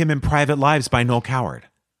want to see him in Private Lives by Noel Coward.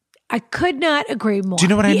 I could not agree more. Do you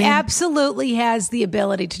know what I mean? He absolutely has the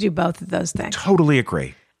ability to do both of those things. Totally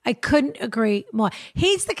agree. I couldn't agree more.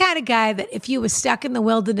 He's the kind of guy that if you were stuck in the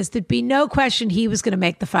wilderness, there'd be no question he was going to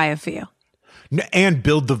make the fire for you. And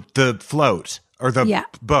build the float or the Yeah.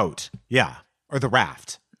 boat. Yeah. Or the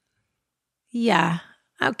raft. Yeah.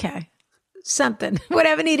 Okay. Something.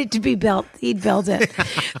 Whatever needed to be built, he'd build it.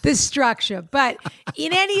 The structure. But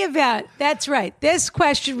in any event, that's right. This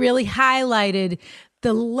question really highlighted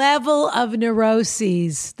the level of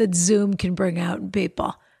neuroses that Zoom can bring out in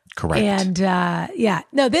people. Correct. And yeah,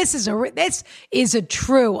 no, this is a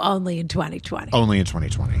true only in 2020. Only in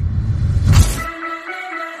 2020.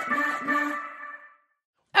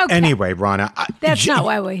 Okay. Anyway, Rana. That's not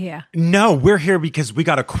why we're here. No, we're here because we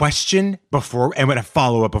got a question before and a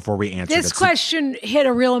follow up before we answer This question hit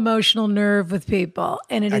a real emotional nerve with people,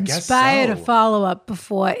 and it I guess inspired so. a follow up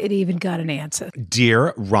before it even got an answer.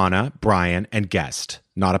 Dear Rana, Brian, and guest,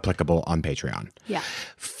 not applicable on Patreon. Yeah.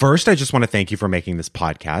 First, I just want to thank you for making this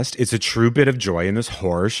podcast. It's a true bit of joy in this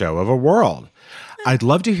horror show of a world. I'd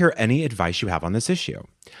love to hear any advice you have on this issue.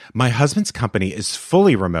 My husband's company is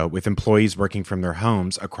fully remote with employees working from their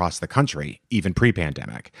homes across the country, even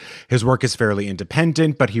pre-pandemic. His work is fairly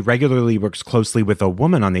independent, but he regularly works closely with a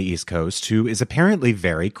woman on the East Coast who is apparently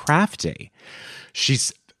very crafty.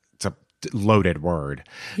 It's a loaded word.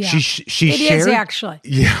 Yeah. She It shared, is actually.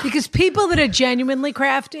 Yeah. Because people that are genuinely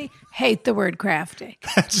crafty hate the word crafty.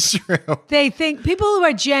 That's true. They think people who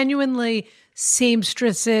are genuinely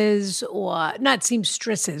seamstresses, or not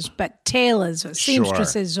seamstresses, but tailors or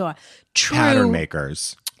seamstresses or Pattern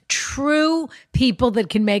makers. true people that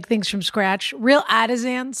can make things from scratch, real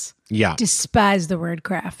artisans, Yeah. despise the word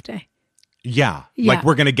crafty. Yeah. Yeah. Like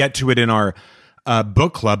we're going to get to it in our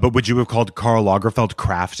book club, but would you have called Karl Lagerfeld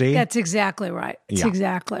crafty? That's exactly right. It's Yeah.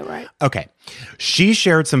 exactly right. Okay. She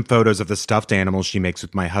shared some photos of the stuffed animals she makes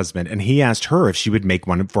with my husband, and he asked her if she would make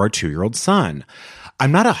one for our 2-year-old son.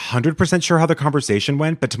 I'm not 100% sure how the conversation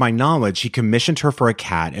went, but to my knowledge, he commissioned her for a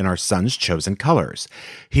cat in our son's chosen colors.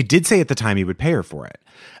 He did say at the time he would pay her for it.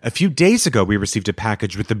 A few days ago, we received a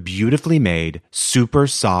package with a beautifully made, super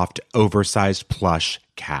soft, oversized plush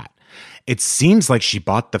cat. It seems like she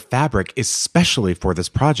bought the fabric especially for this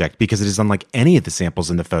project because it is unlike any of the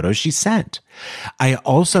samples in the photos she sent. I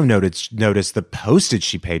also noticed the postage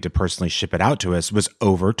she paid to personally ship it out to us was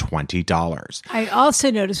over $20. I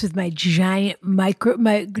also noticed with my giant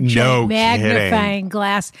No magnifying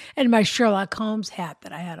glass and my Sherlock Holmes hat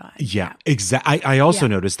that I had on. Yeah, exactly. I also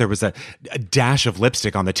noticed there was a dash of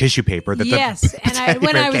lipstick on the tissue paper. That Yes, the and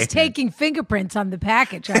when I was came in. taking fingerprints on the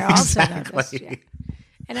package, I also noticed. Yeah.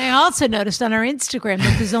 And I also noticed on our Instagram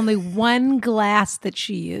that there's only one glass that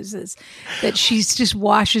she uses, that she just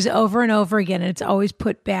washes over and over again, and it's always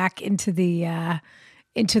put back into the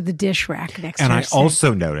dish rack next to And her I sink.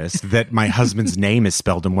 also noticed that my husband's name is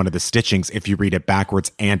spelled in one of the stitchings if you read it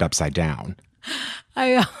backwards and upside down.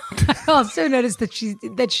 I also noticed that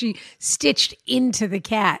she stitched into the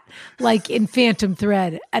cat, like in Phantom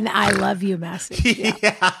Thread, an "I love you" message.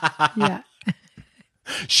 Yeah.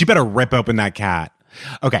 She better rip open that cat.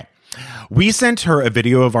 Okay. We sent her a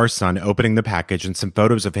video of our son opening the package and some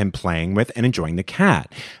photos of him playing with and enjoying the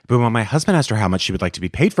cat. But when my husband asked her how much she would like to be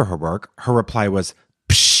paid for her work, her reply was,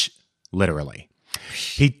 psh, literally.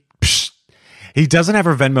 He doesn't have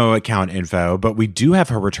her Venmo account info, but we do have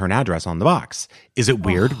her return address on the box. Is it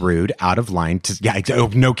weird, rude, out of line to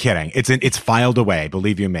no kidding. It's filed away,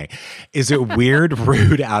 believe you me. Is it weird,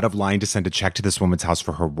 rude, out of line to send a check to this woman's house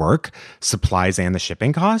for her work, supplies, and the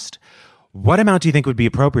shipping cost? What amount do you think would be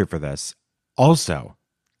appropriate for this? Also,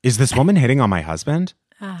 is this woman hitting on my husband?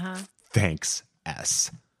 Thanks,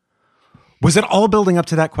 S. Was it all building up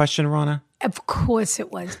to that question, Rana? Of course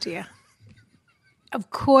it was, dear. Of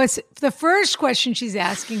course. The first question she's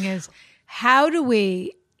asking is, how do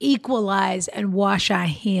we equalize and wash our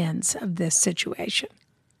hands of this situation?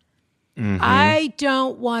 I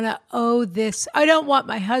don't want to owe this. I don't want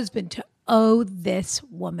my husband to owe this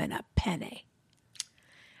woman a penny.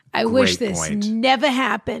 I wish this never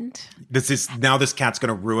happened. This cat's going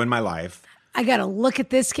to ruin my life. I got to look at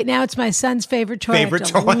this cat. Now it's my son's favorite toy. I have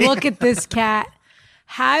to look at this cat.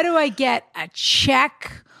 How do I get a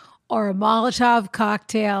check or a Molotov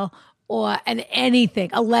cocktail or anything,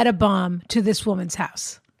 a letter bomb to this woman's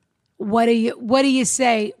house? What do you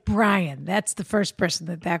say, Brian? That's the first person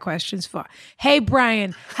that question's for. Hey,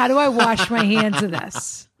 Brian, how do I wash my hands of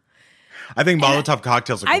this? I think Molotov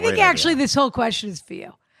cocktails are great. I think actually this whole question is for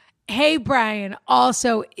you. Hey, Brian,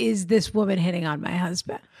 also, is this woman hitting on my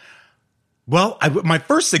husband? Well, my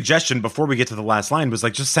first suggestion before we get to the last line was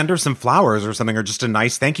like, just send her some flowers or something, or just a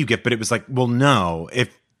nice thank you gift. But it was like, well, no,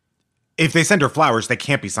 if they send her flowers, they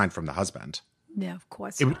can't be signed from the husband. No, of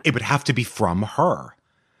course not. It would have to be from her.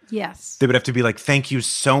 Yes. They would have to be like, thank you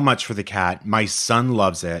so much for the cat. My son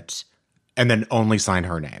loves it. And then only sign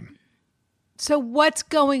her name. So what's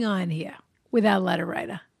going on here with our letter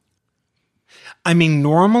writer? I mean,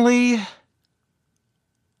 normally,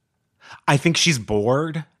 I think she's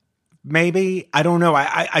bored. Maybe. I don't know.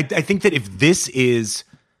 I think that if this is,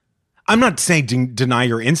 I'm not saying deny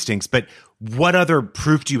your instincts, but what other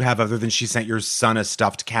proof do you have other than she sent your son a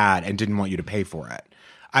stuffed cat and didn't want you to pay for it?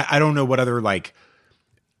 I don't know what other like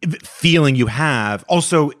feeling you have.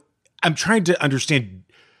 Also, I'm trying to understand,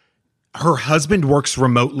 her husband works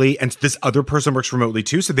remotely and this other person works remotely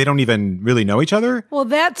too, so they don't even really know each other? Well,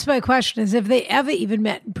 that's my question, is if they ever even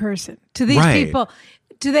met in person. To these people,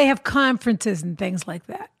 do they have conferences and things like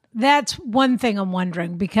that? That's one thing I'm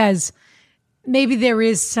wondering, because maybe there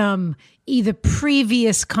is some either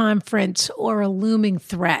previous conference or a looming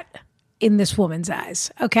threat in this woman's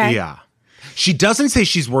eyes. Okay? Yeah. She doesn't say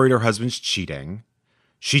she's worried her husband's cheating.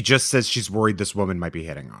 She just says she's worried this woman might be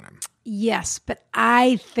hitting on him. Yes, but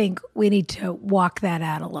I think we need to walk that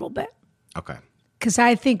out a little bit. Okay. Because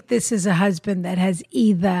I think this is a husband that has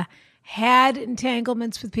either had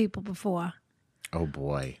entanglements with people before. Oh,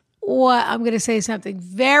 boy. Or I'm going to say something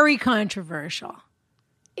very controversial.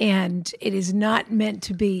 And it is not meant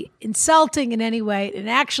to be insulting in any way. It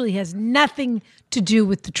actually has nothing to do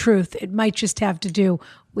with the truth. It might just have to do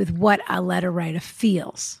with what our letter writer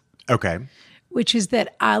feels. Okay. Which is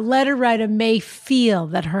that our letter writer may feel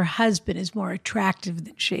that her husband is more attractive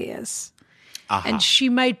than she is. And she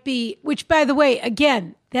might be, which, by the way,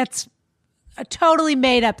 again, that's a totally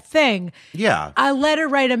made up thing. Yeah. Our letter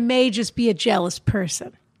writer may just be a jealous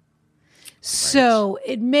person. So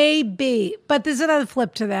it may be, but there's another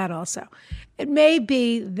flip to that also. It may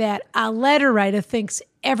be that our letter writer thinks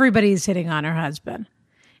everybody is hitting on her husband.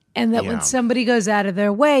 And that when somebody goes out of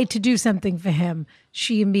their way to do something for him,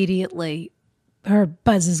 she immediately, her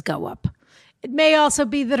buzzes go up. It may also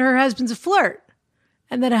be that her husband's a flirt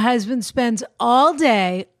and that her husband spends all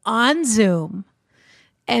day on Zoom.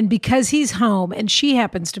 And because he's home and she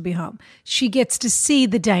happens to be home, she gets to see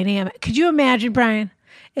the dynamic. Could you imagine, Brian,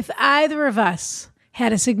 if either of us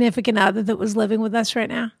had a significant other that was living with us right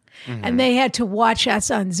now and they had to watch us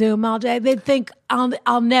on Zoom all day, they'd think,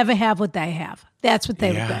 I'll never have what they have. That's what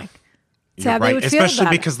they would think. That's how they would feel Especially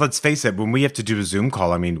about because, let's face it, when we have to do a Zoom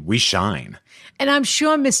call, I mean, we shine. And I'm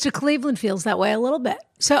sure Mr. Cleveland feels that way a little bit.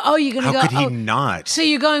 So, you're going to go. How could he not? So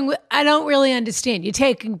you're going, I don't really understand. You're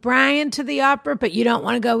taking Brian to the opera, but you don't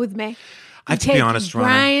want to go with me. I have to be honest, Rana.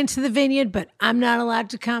 Brian to the vineyard, but I'm not allowed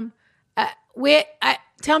to come.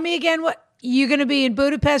 Tell me again, what you're going to be in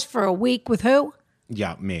Budapest for a week with who?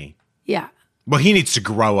 Yeah, me. Yeah. Well, he needs to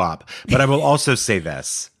grow up. But I will also say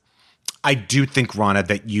this. I do think, Rana,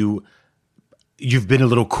 that you've been a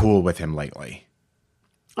little cool with him lately.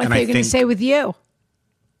 I think you're going to say with you.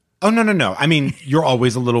 Oh, no. I mean, you're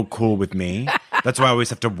always a little cool with me. That's why I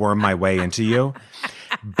always have to worm my way into you.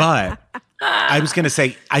 But I was going to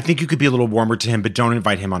say, I think you could be a little warmer to him, but don't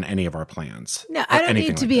invite him on any of our plans. No, I don't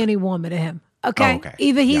need to be any warmer to him. Okay? Oh, okay.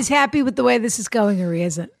 Either he's happy with the way this is going or he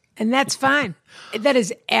isn't. And that's fine. That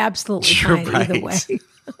is absolutely fine either way.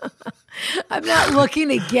 I'm not looking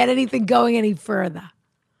to get anything going any further.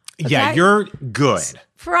 Yeah, Okay? you're good.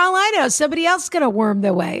 For all I know, somebody else is going to worm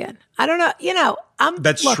their way in. I don't know.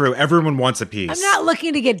 That's true. Everyone wants a piece. I'm not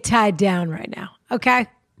looking to get tied down right now. Okay.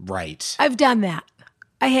 Right. I've done that.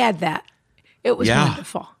 I had that. It was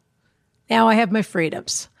wonderful. Now I have my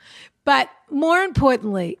freedoms. But more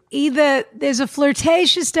importantly, either there's a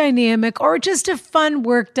flirtatious dynamic or just a fun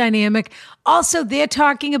work dynamic. Also, they're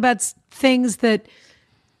talking about things that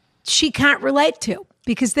she can't relate to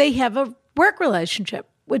because they have a work relationship,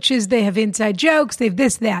 which is they have inside jokes, they have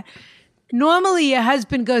this, that. Normally, your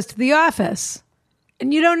husband goes to the office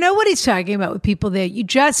and you don't know what he's talking about with people there. You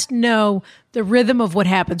just know the rhythm of what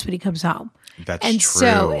happens when he comes home. That's and true.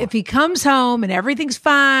 So if he comes home and everything's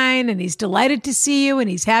fine and he's delighted to see you and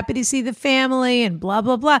he's happy to see the family and blah,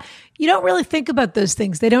 blah, blah, you don't really think about those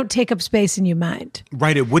things. They don't take up space in your mind.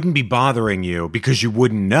 Right. It wouldn't be bothering you because you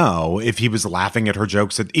wouldn't know if he was laughing at her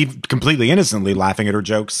jokes, completely innocently laughing at her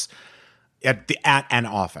jokes at an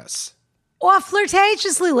office. Or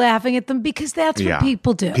flirtatiously laughing at them because that's what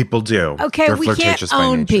people do. People do. Okay, They're we can't flirtatious by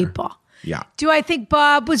own nature. people. Yeah. Do I think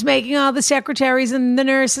Bob was making all the secretaries and the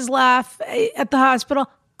nurses laugh at the hospital?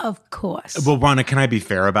 Of course. Well, Ronna, can I be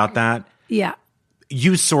fair about that? Yeah.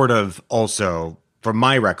 You sort of also, from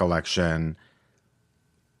my recollection,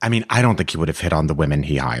 I mean, I don't think he would have hit on the women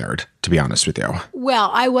he hired, to be honest with you. Well,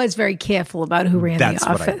 I was very careful about who ran That's the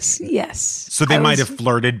what I office. mean. Yes. So they might have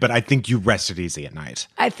flirted, but I think you rested easy at night.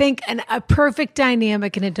 I think a perfect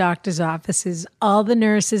dynamic in a doctor's office is all the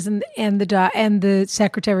nurses and the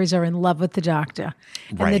secretaries are in love with the doctor,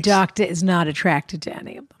 and the Right. doctor is not attracted to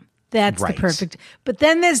any of them. That's Right. the perfect. But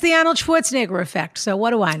then there's the Arnold Schwarzenegger effect. So what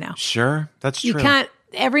do I know? Sure, that's You true. can't.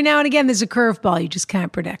 Every now and again, there's a curveball you just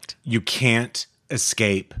can't predict. You can't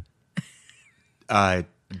escape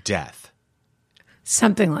death.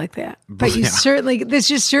 Something like that. But you Yeah. certainly, there's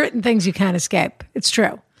just certain things you can't escape. It's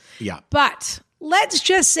true. Yeah. But let's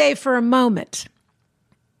just say for a moment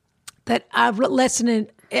that our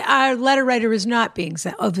letter writer is not being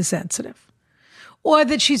oversensitive, or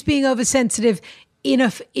that she's being oversensitive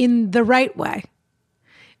in the right way,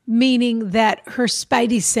 meaning that her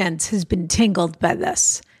spidey sense has been tingled by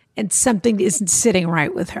this and something isn't sitting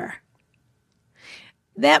right with her.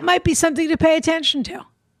 That might be something to pay attention to.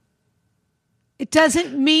 It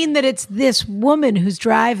doesn't mean that it's this woman who's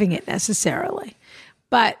driving it necessarily,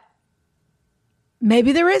 but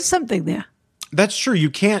maybe there is something there. That's true. You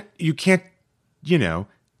can't,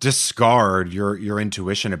 discard your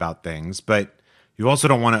intuition about things, but you also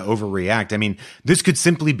don't want to overreact. I mean, this could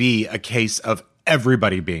simply be a case of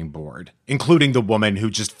everybody being bored, including the woman who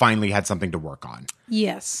just finally had something to work on.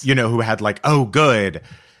 Yes. Who had like, oh, good.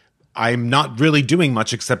 I'm not really doing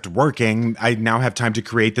much except working. I now have time to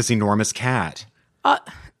create this enormous cat.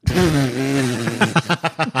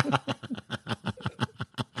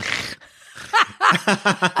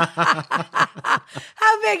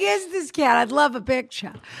 How big is this cat? I'd love a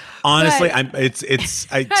picture. Honestly, But- to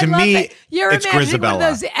I love me, it. You're it's imagining one of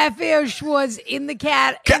Grisabella. those FAO Schwartz in the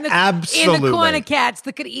Absolutely. corner cats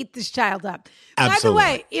that could eat this child up. By the Absolutely.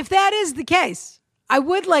 way, if that is the case, I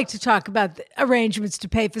would like to talk about the arrangements to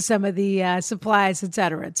pay for some of the supplies, et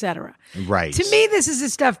cetera, et cetera. Right. To me, this is a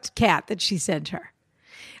stuffed cat that she sent her.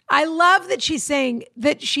 I love that she's saying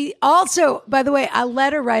that she also, by the way, our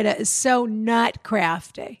letter writer is so not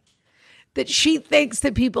crafty that she thinks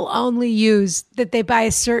that people only use, that they buy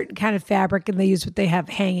a certain kind of fabric and they use what they have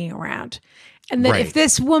hanging around. And that if Right.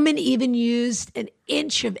 this woman even used an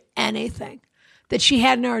inch of anything that she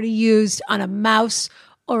hadn't already used on a mouse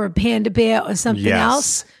or a panda bear or something Yes.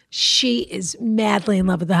 else, she is madly in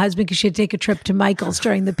love with the husband because she had to take a trip to Michael's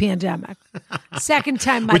during the pandemic. Second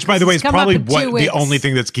time Michael's Which, by the way, is has come probably up in 2 the weeks. only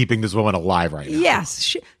thing that's keeping this woman alive right now.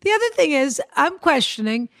 Yes. The other thing is, I'm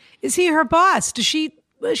questioning, is he her boss? Is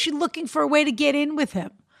she looking for a way to get in with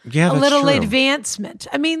him? Yeah, a that's little true. advancement.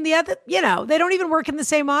 I mean, the other, they don't even work in the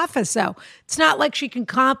same office. So it's not like she can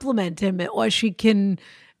compliment him or she can,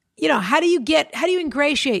 how do you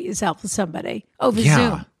ingratiate yourself with somebody over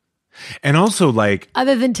Zoom? And also, like,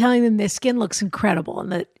 Other than telling them their skin looks incredible and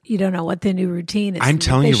that you don't know what their new routine is. I'm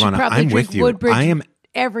telling They you, should Ronna, probably I'm drink with you. Woodbridge I'm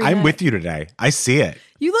night. with you today. I see it.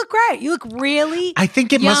 You look great. You look really I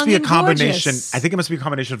think it must young be a and combination. gorgeous. I think it must be a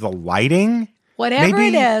combination of the lighting. Whatever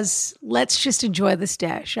maybe. it is, let's just enjoy this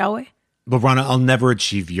day, shall we? But Ronna, I'll never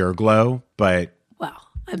achieve your glow, but Well,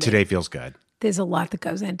 I mean, today feels good. there's a lot that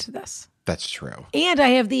goes into this. That's true. And I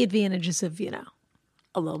have the advantages of,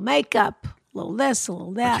 a little makeup, a little this, a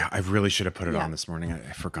little that. Yeah, I really should have put it on this morning.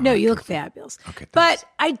 I forgot. No, you look fabulous. Okay, thanks. But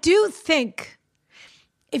I do think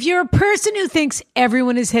if you're a person who thinks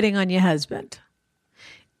everyone is hitting on your husband,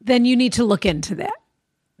 then you need to look into that.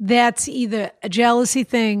 That's either a jealousy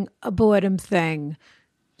thing, a boredom thing,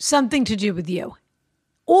 something to do with you.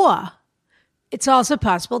 Or it's also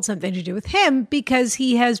possible it's something to do with him because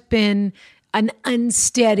he has been an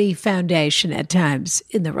unsteady foundation at times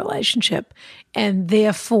in the relationship. And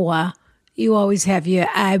therefore, you always have your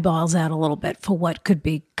eyeballs out a little bit for what could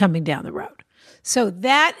be coming down the road. So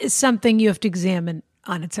that is something you have to examine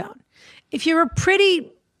on its own. If you're a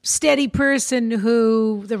pretty steady person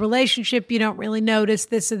who the relationship, you don't really notice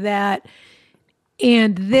this or that,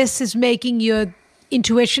 and this is making your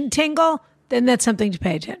intuition tingle, then that's something to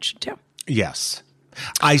pay attention to. Yes.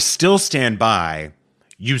 I still stand by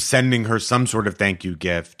you sending her some sort of thank you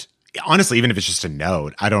gift. Honestly, even if it's just a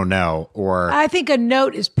note, I don't know. Or I think a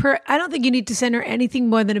note is I don't think you need to send her anything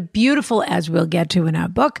more than a beautiful, as we'll get to in our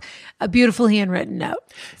book, a beautiful handwritten note.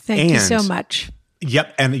 Thank you so much.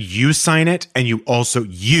 Yep. And you sign it, and you also,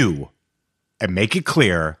 and make it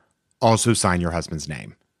clear, also sign your husband's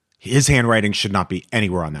name. His handwriting should not be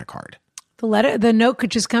anywhere on that card. The note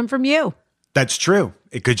could just come from you. That's true.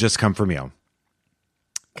 It could just come from you.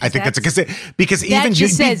 I think that's because even that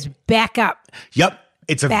just says back up. Yep.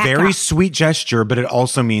 It's a very sweet gesture, but it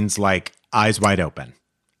also means like eyes wide open.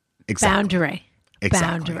 Exactly. Boundary.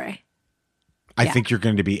 Exactly. Boundary. I think you're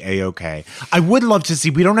going to be A-okay. I would love to see,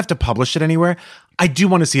 we don't have to publish it anywhere. I do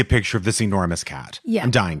want to see a picture of this enormous cat. Yeah.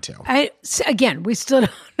 I'm dying to. Again, we still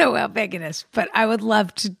don't know how big it is, but I would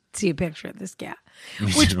love to see a picture of this cat.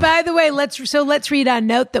 Which, by the way, let's read our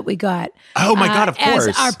note that we got. Oh my God, of course.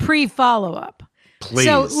 As our pre-follow-up. Please.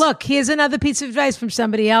 So look, here's another piece of advice from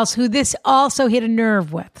somebody else who this also hit a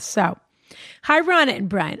nerve with. So, hi, Ronna and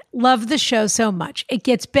Brian. Love the show so much. It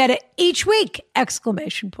gets better each week! !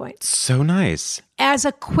 So nice. As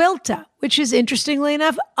a quilter, which is interestingly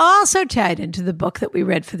enough also tied into the book that we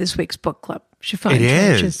read for this week's book club. Chiffon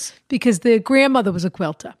Trenches, because the grandmother was a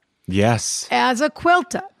quilter. Yes. As a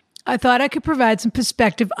quilter, I thought I could provide some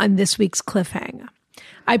perspective on this week's cliffhanger.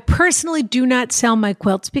 I personally do not sell my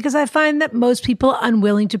quilts because I find that most people are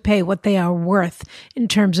unwilling to pay what they are worth in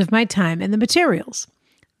terms of my time and the materials.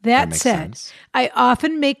 That said, sense. I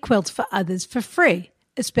often make quilts for others for free,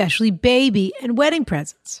 especially baby and wedding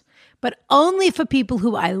presents, but only for people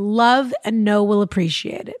who I love and know will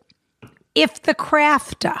appreciate it. If the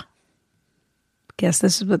crafter, guess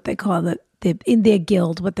this is what they call it, in their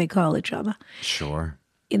guild, what they call each other. Sure.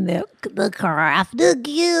 In the crafter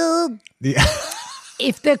guild. Yeah.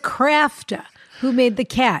 If the crafter who made the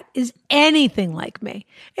cat is anything like me,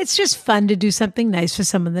 it's just fun to do something nice for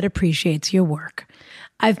someone that appreciates your work.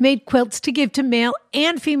 I've made quilts to give to male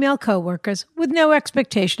and female coworkers with no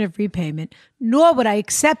expectation of repayment, nor would I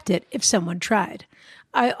accept it if someone tried.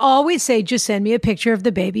 I always say, just send me a picture of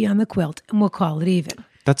the baby on the quilt and we'll call it even.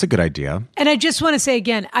 That's a good idea. And I just want to say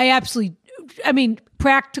again,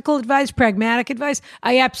 practical advice, pragmatic advice,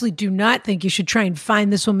 I absolutely do not think you should try and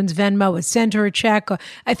find this woman's Venmo or send her a check.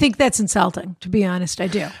 I think that's insulting, to be honest. I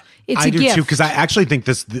do. It's I a do gift. too, because I actually think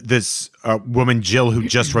this woman, Jill, who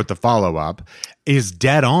just wrote the follow-up, is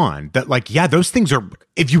dead on. That those things are,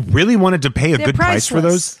 if you really wanted to pay a good price for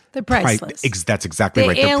those. They're priceless. That's exactly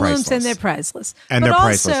right. They're They're heirlooms priceless. and they're priceless. And but they're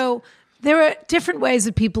priceless. Also, there are different ways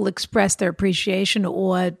that people express their appreciation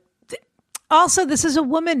also, this is a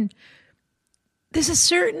woman. There's a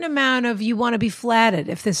certain amount of you want to be flattered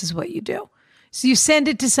if this is what you do. So you send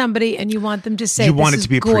it to somebody and you want them to say, you want this it to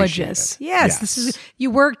be gorgeous. appreciated. Yes, this is,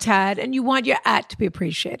 you worked hard and you want your art to be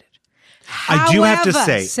appreciated. I do have to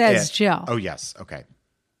say, says Jill. Oh, yes. Okay.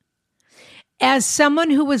 As someone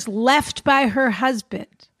who was left by her husband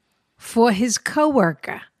for his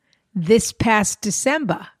coworker this past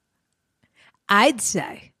December, I'd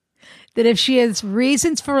say that if she has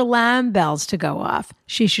reasons for alarm bells to go off,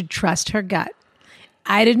 she should trust her gut.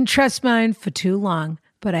 I didn't trust mine for too long,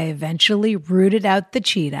 but I eventually rooted out the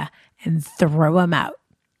cheetah and threw him out.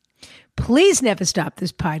 Please never stop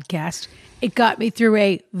this podcast. It got me through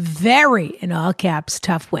a very, in all caps,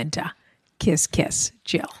 tough winter. Kiss, kiss,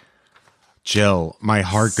 Jill. Jill, my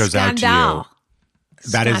heart goes out to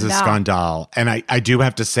you. That is a scandal. And I do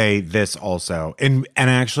have to say this also. And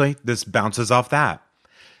actually, this bounces off that.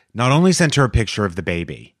 Not only sent her a picture of the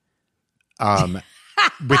baby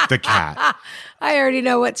with the cat. I already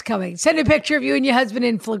know what's coming. Send a picture of you and your husband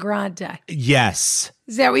in flagrante. Yes.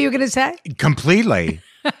 Is that what you were going to say? Completely.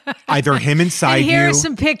 Either him inside and here you. are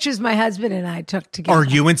some pictures my husband and I took together. Or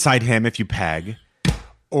you inside him if you peg.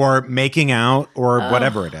 Or making out or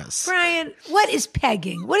whatever it is. Brian, what is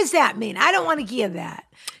pegging? What does that mean? I don't want to hear that.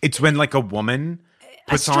 It's when like a woman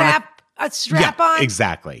puts a strap on?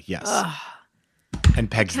 Exactly. Yes. Ugh. And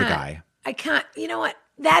pegs the guy. I can't. You know what?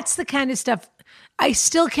 That's the kind of stuff. I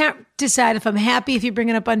still can't decide if I'm happy if you bring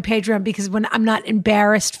it up on Patreon because when I'm not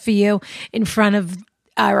embarrassed for you in front of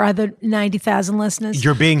our other 90,000 listeners,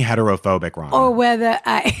 You're being heterophobic, Rana. or whether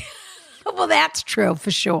I. Well, that's true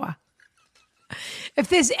for sure. If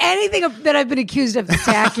there's anything that I've been accused of that's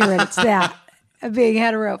accurate, it's that of being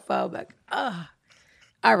heterophobic. Ugh.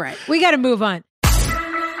 All right, we got to move on.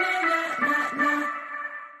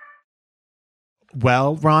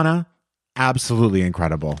 Well, Rana, absolutely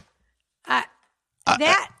incredible.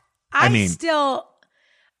 I mean, still,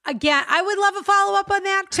 again, I would love a follow up on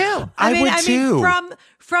that too. I would too.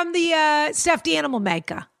 From the stuffed animal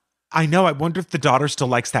maker. I know. I wonder if the daughter still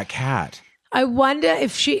likes that cat. I wonder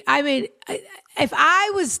if she. I mean, if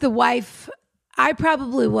I was the wife, I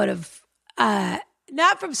probably would have.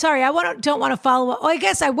 Not from. Sorry, don't want to follow up. Well, I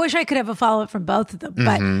guess I wish I could have a follow up from both of them,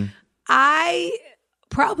 but I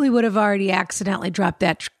probably would have already accidentally dropped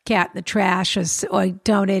that cat in the trash or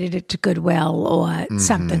donated it to Goodwill or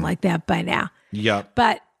something like that by now. Yep.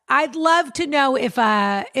 But I'd love to know if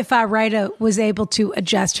our writer was able to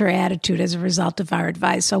adjust her attitude as a result of our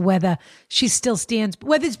advice, or whether she still stands,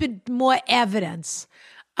 whether there's been more evidence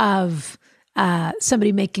of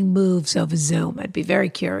somebody making moves over Zoom. I'd be very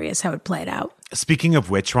curious how it played out. Speaking of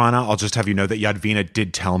which, Rana, I'll just have you know that Yadvina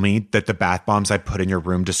did tell me that the bath bombs I put in your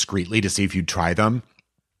room discreetly to see if you'd try them,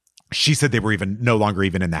 she said they were no longer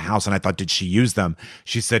even in the house. And I thought, did she use them?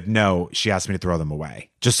 She said, no, she asked me to throw them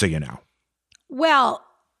away, just so you know. Well,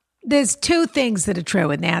 there's two things that are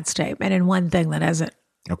true in that statement and one thing that isn't,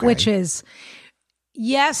 which is,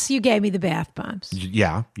 yes, you gave me the bath bombs.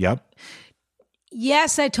 Yeah. Yep.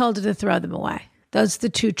 Yes, I told her to throw them away. Those are the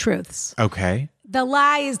two truths. Okay. The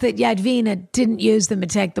lie is that Yadvina didn't use them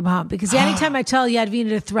and take them home, because anytime I tell Yadvina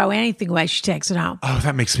to throw anything away, she takes it home. Oh,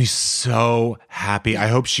 that makes me so happy. I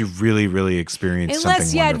hope she really, really experienced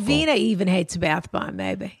Unless something wonderful. Yadvina even hates a bath bomb,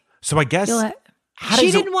 maybe. So I guess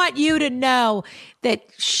she didn't want you to know that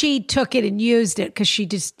she took it and used it because she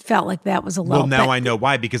just felt like that was a low. Well, now I know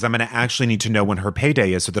why, because I'm going to actually need to know when her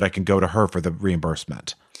payday is so that I can go to her for the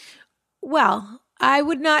reimbursement. Well, I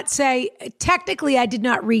would not say, technically, I did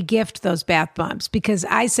not re-gift those bath bombs because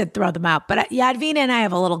I said throw them out. But Yadvina and I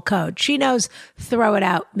have a little code. She knows throw it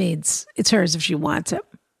out means it's hers if she wants it.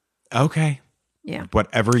 Okay. Yeah.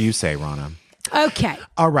 Whatever you say, Rana. Okay.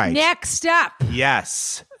 All right. Next up.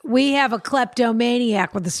 Yes. We have a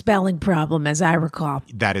kleptomaniac with a spelling problem, as I recall.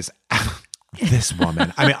 That is this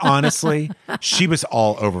woman. I mean, honestly, she was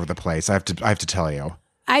all over the place. I have to tell you.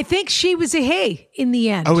 I think she was a he in the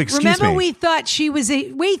end. Oh, excuse Remember, me. we thought she was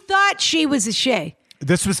a she.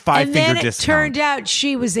 This was five-finger discount. And then it turned out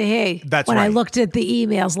she was a he. That's when right. I looked at the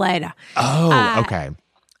emails later. Oh, okay.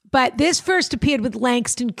 But this first appeared with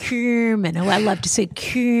Langston Kerman, who I love to say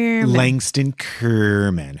Kerman. Langston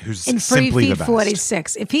Kerman, who's in simply the Free Feed best.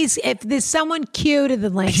 46. If there's someone cuter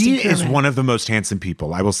than Langston Kerman. He is one of the most handsome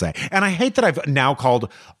people, I will say. And I hate that I've now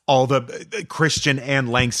called all the Christian and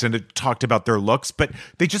Langston and talked about their looks, but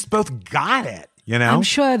they just both got it, you know? I'm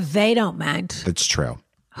sure they don't mind. That's true.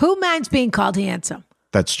 Who minds being called handsome?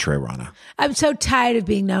 That's true, Rana. I'm so tired of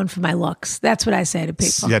being known for my looks. That's what I say to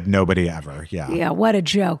people. Yet nobody ever. Yeah. Yeah, what a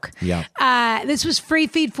joke. Yeah. This was Free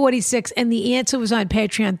Feed 46, and the answer was on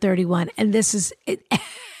Patreon 31. And this is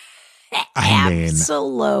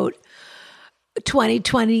absolute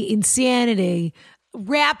 2020 insanity,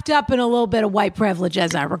 wrapped up in a little bit of white privilege,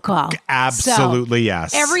 as I recall. Absolutely, so,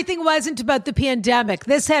 yes. Everything wasn't about the pandemic.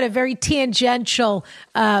 This had a very tangential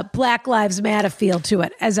Black Lives Matter feel to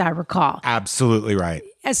it, as I recall. Absolutely right.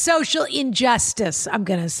 A social injustice, I'm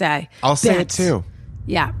going to say. I'll say it too.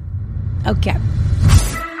 Yeah. Okay.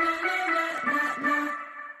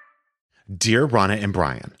 Dear Rana and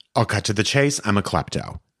Brian, I'll cut to the chase. I'm a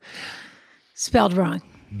klepto. Spelled wrong.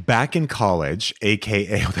 Back in college,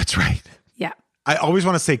 AKA, oh, that's right. Yeah. I always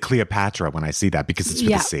want to say Cleopatra when I see that because it's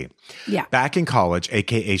with a C. Yeah. Back in college,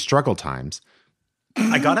 AKA struggle times,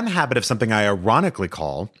 I got in the habit of something I ironically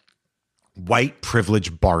call white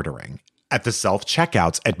privilege bartering at the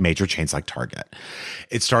self-checkouts at major chains like Target.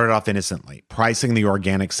 It started off innocently, pricing the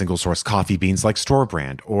organic single-source coffee beans like store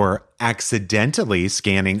brand, or accidentally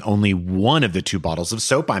scanning only one of the 2 bottles of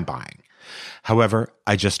soap I'm buying. However,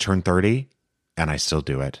 I just turned 30, and I still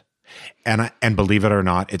do it. And believe it or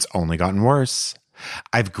not, it's only gotten worse.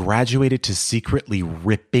 I've graduated to secretly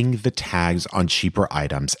ripping the tags on cheaper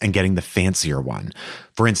items and getting the fancier one.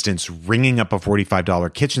 For instance, ringing up a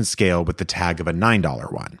 $45 kitchen scale with the tag of a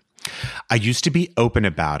 $9 one. I used to be open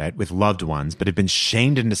about it with loved ones, but have been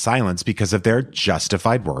shamed into silence because of their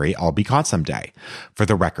justified worry I'll be caught someday. For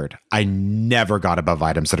the record, I never got above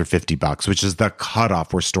items that are $50, which is the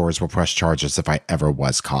cutoff where stores will press charges if I ever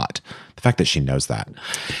was caught. The fact that she knows that.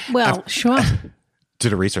 Well, sure.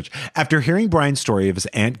 did a research. After hearing Brian's story of his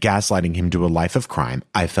aunt gaslighting him to a life of crime,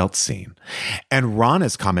 I felt seen. And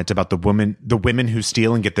Rana's comment about the women who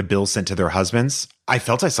steal and get the bills sent to their husbands, I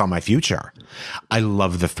felt I saw my future. I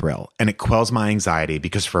love the thrill, and it quells my anxiety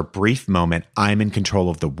because for a brief moment, I'm in control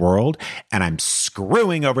of the world and I'm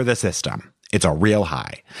screwing over the system. It's a real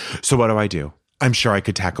high. So what do? I'm sure I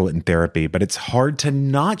could tackle it in therapy, but it's hard to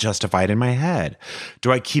not justify it in my head.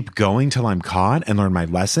 Do I keep going till I'm caught and learn my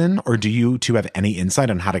lesson? Or do you two have any insight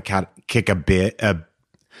on how to kick a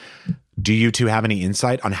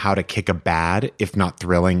bad, if not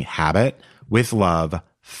thrilling, habit? With love,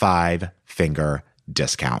 5-finger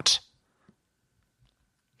discount.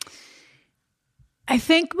 I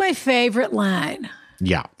think my favorite line.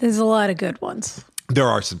 Yeah. There's a lot of good ones. There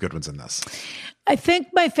are some good ones in this. I think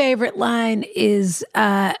my favorite line is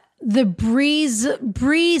the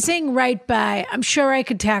breezing right by. I'm sure I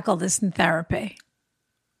could tackle this in therapy,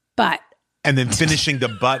 but. And then finishing the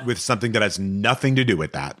but with something that has nothing to do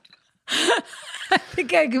with that. I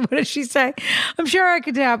think what does she say? I'm sure I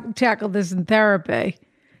could tackle this in therapy.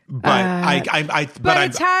 But but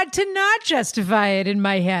it's hard to not justify it in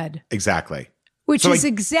my head. Exactly. Which is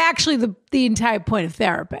exactly the entire point of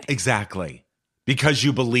therapy. Exactly. Because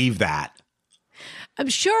you believe that. I'm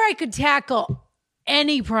sure I could tackle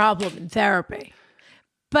any problem in therapy,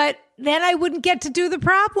 but then I wouldn't get to do the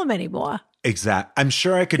problem anymore. Exactly. I'm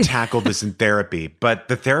sure I could tackle this in therapy, but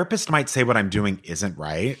the therapist might say what I'm doing isn't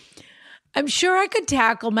right. I'm sure I could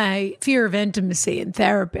tackle my fear of intimacy in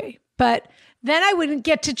therapy, but then I wouldn't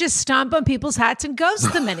get to just stomp on people's hearts and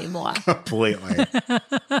ghost them anymore. Completely.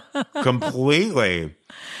 Completely.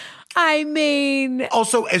 I mean,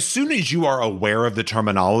 also, as soon as you are aware of the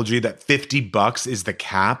terminology that $50 is the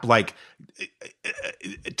cap, like,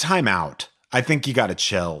 time out. I think you got to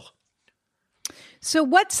chill. So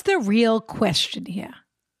what's the real question here?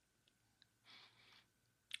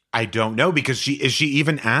 I don't know, because is she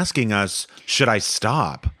even asking us, should I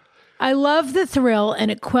stop? I love the thrill, and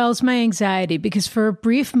it quells my anxiety because for a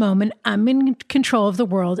brief moment, I'm in control of the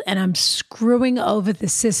world and I'm screwing over the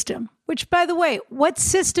system. Which, by the way, what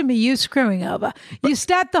system are you screwing over? You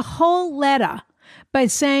start the whole letter by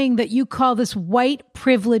saying that you call this white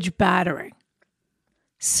privilege battering.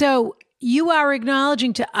 So you are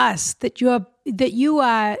acknowledging to us that you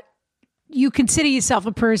consider yourself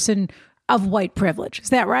a person of white privilege. Is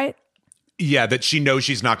that right? Yeah, that she knows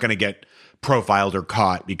she's not going to get profiled or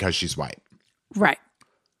caught because she's white. Right.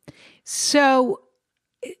 So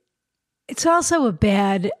it's also a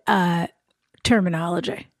bad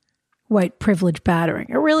terminology. White privilege battering.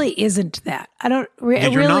 It really isn't that. I don't.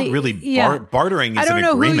 You're not really bartering. I don't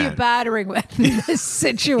know agreement. who you're battering with in this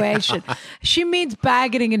situation. She means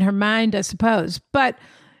bargaining in her mind, I suppose. But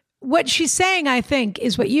what she's saying, I think,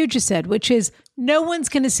 is what you just said, which is no one's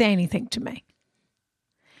going to say anything to me.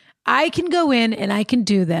 I can go in and I can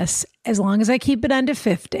do this as long as I keep it under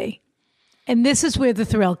 50. And this is where the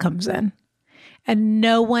thrill comes in. And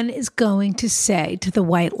no one is going to say to the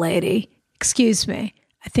white lady, excuse me,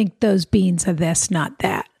 I think those beans are this, not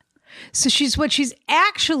that. So what she's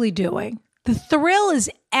actually doing, the thrill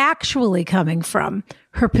is actually coming from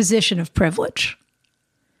her position of privilege.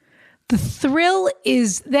 The thrill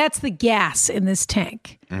that's the gas in this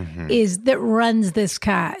tank, is that runs this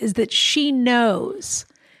car, is that she knows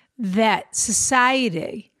that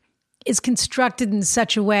society is constructed in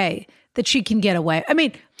such a way that she can get away. I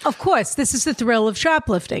mean, of course, this is the thrill of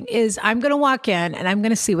shoplifting, is I'm going to walk in and I'm going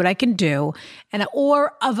to see what I can do,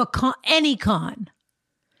 or of any con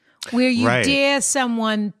where you dare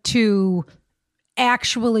someone to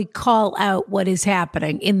actually call out what is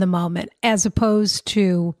happening in the moment, as opposed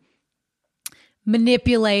to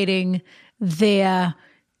manipulating their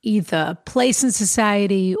either place in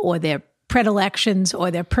society or their predilections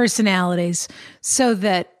or their personalities, so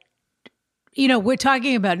that, you know, we're not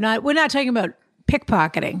talking about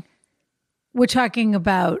pickpocketing. We're talking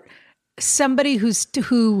about somebody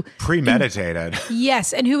who premeditated.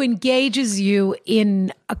 Yes, and who engages you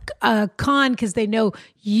in a con because they know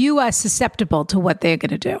you are susceptible to what they're going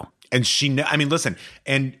to do. And listen,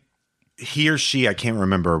 and he or she, I can't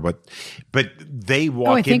remember what, but they walk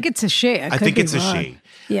in. I think it's a she. I think it's a she.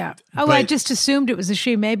 Yeah. Oh, I just assumed it was a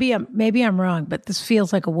she. Maybe I'm wrong, but this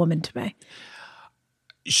feels like a woman to me.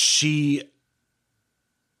 She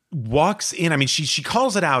walks in. I mean, she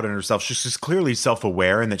calls it out in herself. She's clearly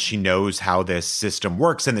self-aware and that she knows how this system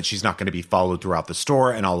works and that she's not going to be followed throughout the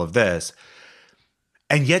store and all of this.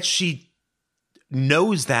 And yet she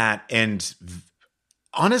knows that. And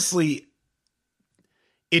honestly,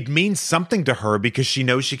 it means something to her because she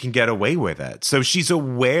knows she can get away with it. So she's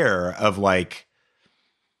aware of, like,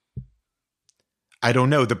 I don't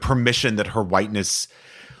know, the permission that her whiteness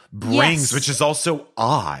brings, Yes. which is also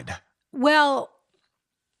odd. Well,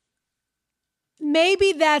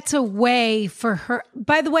 maybe that's a way for her.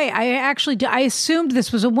 By the way, I assumed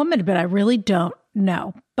this was a woman, but I really don't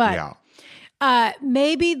know. But Yeah.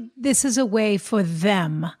 maybe this is a way for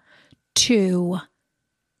them to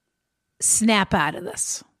snap out of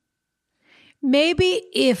this. Maybe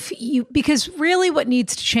because really what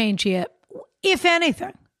needs to change here, if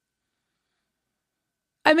anything,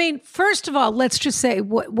 I mean, first of all, let's just say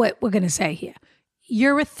what we're going to say here.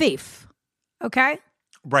 You're a thief, okay?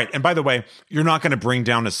 Right. And by the way, you're not going to bring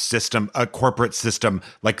down a corporate system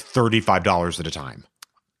like $35 at a time.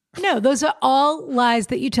 No, those are all lies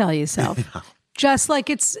that you tell yourself. Just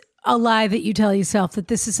like it's a lie that you tell yourself that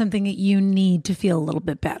this is something that you need to feel a little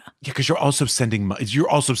bit better. Yeah, because you're also you're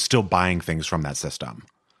also still buying things from that system.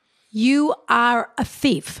 You are a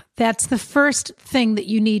thief. That's the first thing that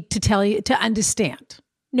you need to understand.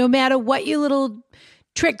 No matter what your little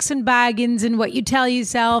tricks and bargains and what you tell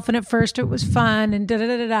yourself, and at first it was fun and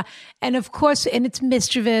da-da-da-da-da. And of course, and it's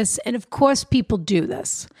mischievous, and of course people do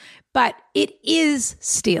this. But it is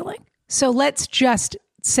stealing. So let's just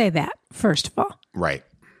say that, first of all. Right.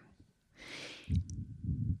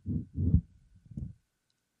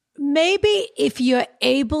 Maybe if you're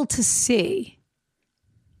able to see,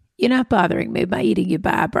 you're not bothering me by eating your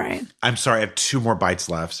bar, Brian. I'm sorry, I have 2 more bites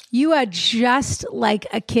left. You are just like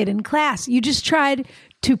a kid in class. You just tried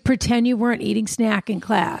to pretend you weren't eating snack in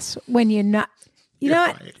class when you're not. You know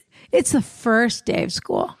what? Right. It's the first day of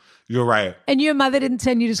school. You're right. And your mother didn't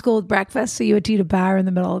send you to school with breakfast, so you had to eat a bar in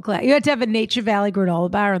the middle of class. You had to have a Nature Valley granola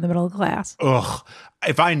bar in the middle of class. Ugh.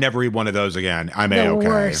 If I never eat one of those again, I'm The A-okay.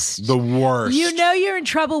 worst. The worst. You know you're in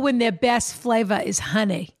trouble when their best flavor is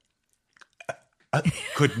honey.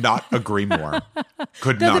 Could not agree more.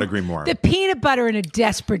 Could not agree more. The peanut butter in a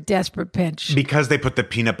desperate, desperate pinch. Because they put the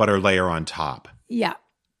peanut butter layer on top. Yeah.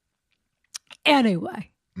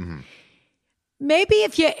 Anyway, maybe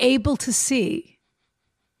if you're able to see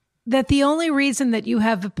that the only reason that you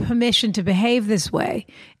have a permission to behave this way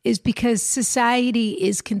is because society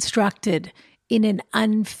is constructed in an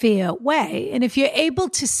unfair way. And if you're able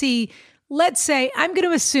to see, let's say, I'm going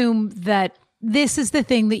to assume that this is the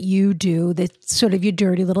thing that you do, that's sort of your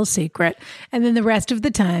dirty little secret. And then the rest of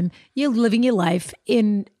the time, you're living your life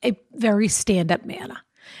in a very stand-up manner.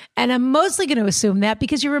 And I'm mostly going to assume that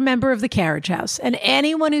because you're a member of the Carriage House. And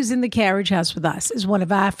anyone who's in the Carriage House with us is one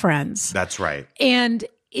of our friends. That's right. And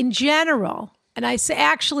in general, and I say,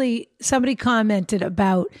 actually, somebody commented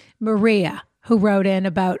about Maria, who wrote in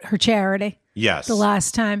about her charity. Yes. The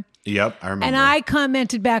last time. Yep, I remember. And I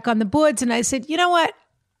commented back on the boards and I said, you know what?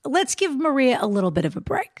 Let's give Maria a little bit of a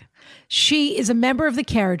break. She is a member of the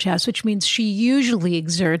Carriage House, which means she usually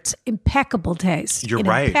exerts impeccable taste. You're and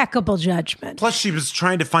right. Impeccable judgment. Plus, she was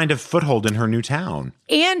trying to find a foothold in her new town.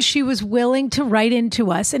 And she was willing to write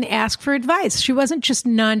into us and ask for advice. She wasn't just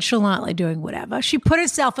nonchalantly doing whatever. She put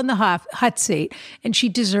herself in the hot seat, and she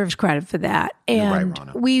deserves credit for that. And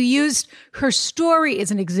Ronna. we used her story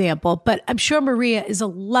as an example, but I'm sure Maria is a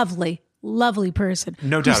lovely, lovely person.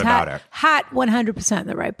 No doubt who's about it. Hot 100% in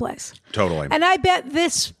the right place. Totally. And I bet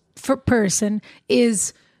this person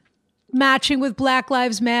is matching with Black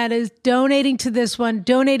Lives Matter, donating to this one,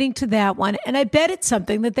 donating to that one. And I bet it's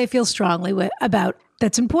something that they feel strongly about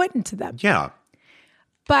that's important to them. Yeah.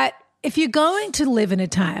 But if you're going to live in a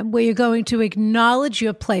time where you're going to acknowledge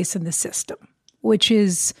your place in the system, which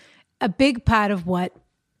is a big part of what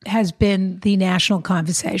has been the national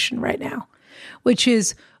conversation right now, which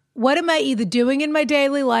is what am I either doing in my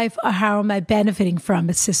daily life or how am I benefiting from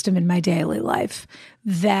a system in my daily life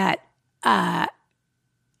that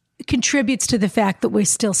contributes to the fact that we're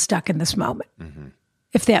still stuck in this moment,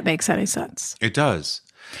 if that makes any sense. It does.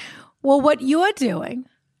 Well, what you're doing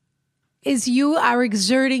is you are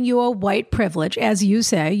exerting your white privilege, as you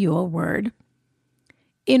say, your word,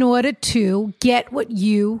 in order to get what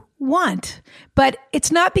you want. But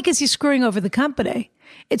it's not because you're screwing over the company.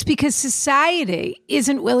 It's because society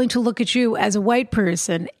isn't willing to look at you as a white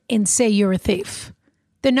person and say you're a thief.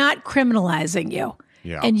 They're not criminalizing you.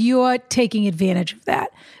 Yeah. And you're taking advantage of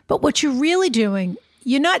that. But what you're really doing,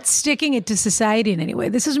 you're not sticking it to society in any way.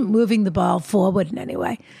 This isn't moving the ball forward in any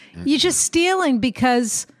way. You're just stealing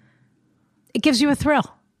because it gives you a thrill.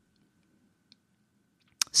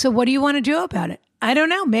 So what do you want to do about it? I don't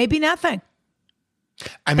know. Maybe nothing.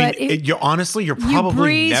 I mean, But you're probably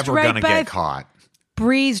breezed never right going to by- get caught.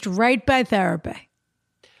 Breezed right by therapy.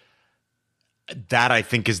 That, I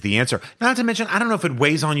think, is the answer. Not to mention, I don't know if it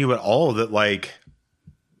weighs on you at all that, like,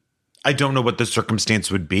 I don't know what the circumstance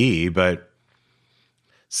would be, but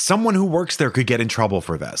someone who works there could get in trouble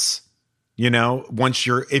for this.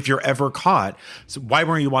 if you're ever caught. So why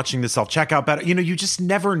weren't you watching the self-checkout better? You just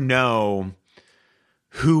never know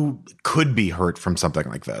who could be hurt from something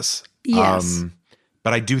like this. Yes.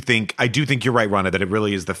 But I do think you're right, Rana, that it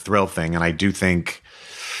really is the thrill thing. And I do think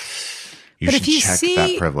you should check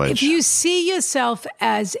that privilege. If you see yourself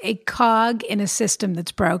as a cog in a system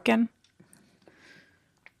that's broken,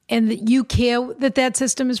 and that you care that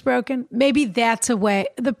system is broken, maybe that's a way.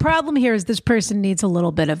 The problem here is this person needs a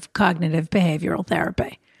little bit of cognitive behavioral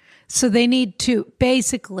therapy. So they need to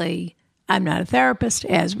basically, I'm not a therapist,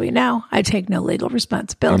 as we know. I take no legal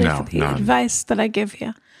responsibility for the advice that I give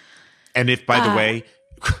you. And if, by the way,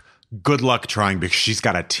 good luck trying, because she's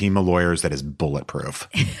got a team of lawyers that is bulletproof.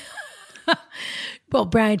 Well,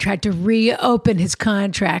 Brian tried to reopen his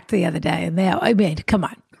contract the other day. And come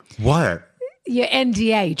on. What? Your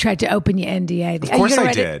NDA. You tried to open your NDA. Of course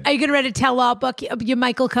I did. Are you going to read a tell-all book, your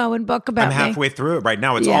Michael Cohen book about me? I'm halfway through it right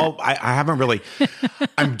now. It's all, I haven't really,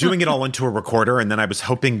 I'm doing it all into a recorder, and then I was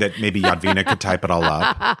hoping that maybe Yadvina could type it all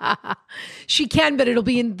up. She can, but it'll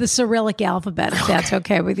be in the Cyrillic alphabet, if that's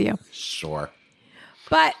okay with you. Sure.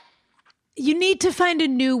 But you need to find a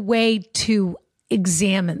new way to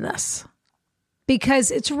examine this,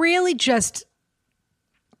 because it's really just,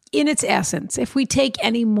 in its essence, if we take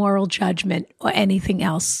any moral judgment or anything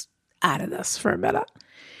else out of this for a minute,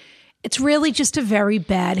 it's really just a very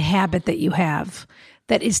bad habit that you have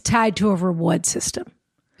that is tied to a reward system.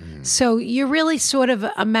 So you're really sort of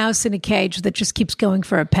a mouse in a cage that just keeps going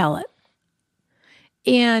for a pellet.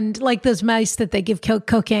 And like those mice that they give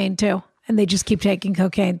cocaine to, and they just keep taking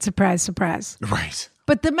cocaine. Surprise, surprise. Right.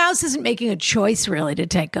 But the mouse isn't making a choice really to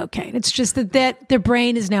take cocaine. It's just that their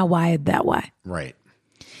brain is now wired that way. Right.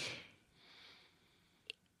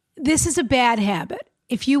 This is a bad habit.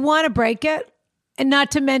 If you want to break it, and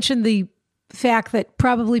not to mention the fact that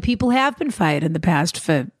probably people have been fired in the past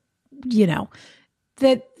for,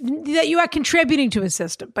 that you are contributing to a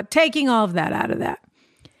system, but taking all of that out of that.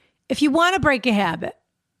 If you want to break a habit,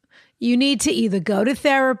 you need to either go to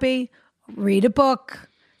therapy, read a book,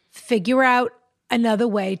 figure out another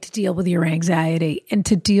way to deal with your anxiety and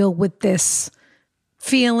to deal with this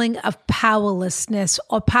feeling of powerlessness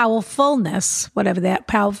or powerfulness, whatever that,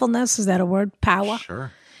 powerfulness, is that a word? Power?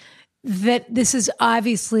 Sure. That this is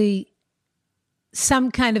obviously some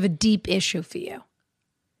kind of a deep issue for you.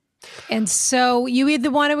 And so you either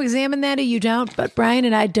want to examine that or you don't, but Brian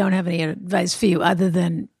and I don't have any advice for you other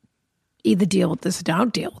than either deal with this or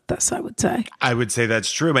don't deal with this, I would say. I would say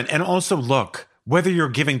that's true. And also, look, whether you're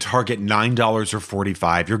giving Target $9 or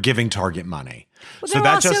 $45, you're giving Target money. Well, so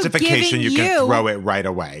that also justification, you can throw it right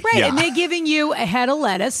away. Right, yeah. and they're giving you a head of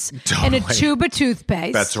lettuce and a tube of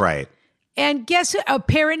toothpaste. That's right. And guess a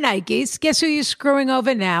pair of Nikes. Guess who you're screwing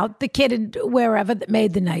over now? The kid in wherever that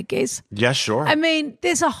made the Nikes. Yeah, sure. I mean,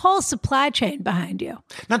 there's a whole supply chain behind you.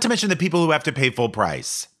 Not to mention the people who have to pay full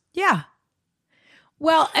price. Yeah.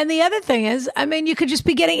 Well, and the other thing is, I mean, you could just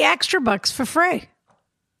be getting extra bucks for free.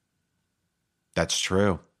 That's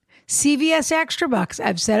true. CVS Extra Bucks.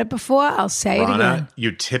 I've said it before. I'll say it again.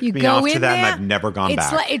 You tipped me off to that, and I've never gone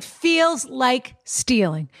back. It feels like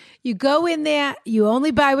stealing. You go in there, you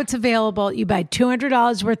only buy what's available. You buy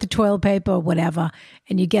 $200 worth of toilet paper or whatever,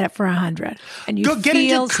 and you get it for $100. And you go get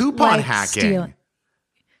into coupon hacking. Stealing.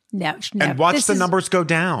 No, and watch the numbers go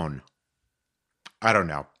down. I don't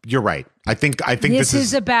know. You're right. I think this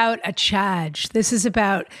is about a charge. This is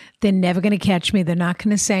about they're never going to catch me. They're not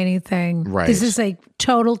going to say anything. Right. This is a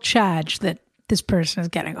total charge that this person is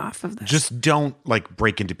getting off of this. Just don't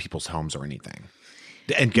break into people's homes or anything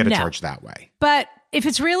and get a charge that way. But if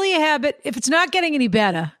it's really a habit, if it's not getting any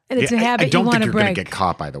better and it's a habit you want to break. I don't think you're going to get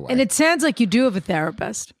caught, by the way. And it sounds like you do have a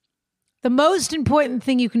therapist. The most important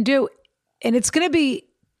thing you can do, and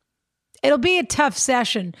it'll be a tough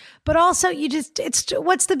session, but also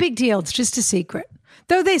what's the big deal? It's just a secret.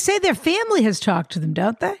 Though they say their family has talked to them,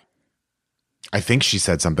 don't they? I think she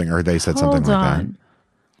said something, or they said something like that.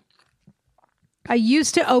 I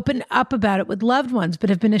used to open up about it with loved ones, but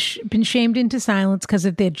have been shamed into silence because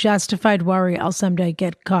of their justified worry I'll someday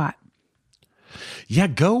get caught. Yeah,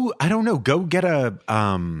 go get a,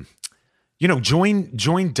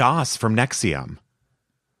 join DOS from NXIVM.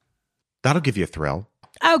 That'll give you a thrill.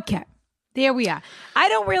 Okay. There we are. I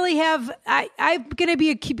don't really have, I'm going to be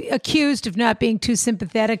accused of not being too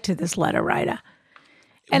sympathetic to this letter writer.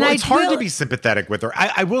 And it's hard to be sympathetic with her.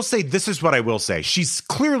 I will say, this is what I will say. She's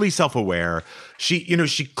clearly self-aware.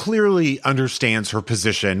 She clearly understands her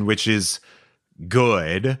position, which is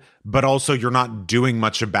good, but also you're not doing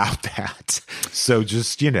much about that. So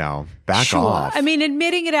just, back off. I mean,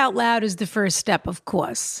 admitting it out loud is the first step, of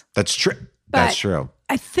course. That's true. That's true.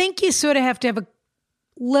 I think you sort of have to have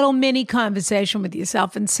little mini conversation with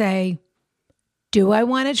yourself and say, do I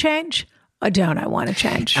want to change or don't I want to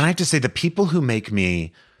change? And I have to say, the people who make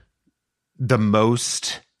me the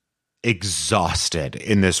most exhausted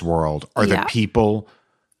in this world are the people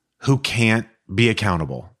who can't be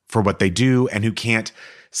accountable for what they do and who can't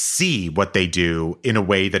see what they do in a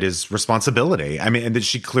way that is responsibility. I mean, and that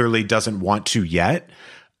she clearly doesn't want to yet,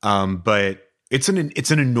 but it's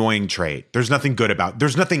an annoying trait. There's nothing good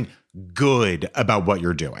about what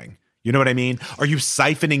you're doing. You know what I mean? Are you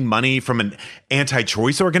siphoning money from an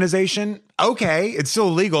anti-choice organization? Okay, it's still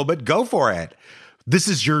illegal, but go for it. This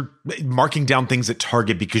is your marking down things at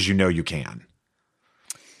Target because you know you can.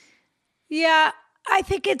 Yeah, I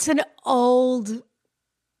think it's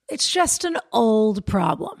just an old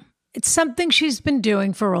problem. It's something she's been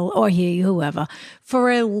doing for a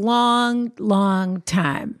long, long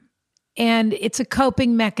time. And it's a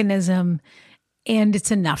coping mechanism, and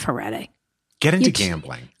it's enough already. Get into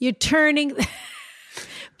gambling. You're turning,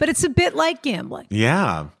 but it's a bit like gambling.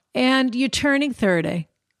 Yeah. And you're turning 30,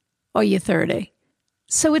 or you're 30.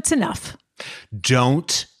 So it's enough.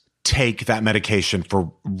 Don't take that medication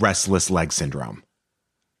for restless leg syndrome.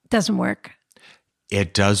 Doesn't work.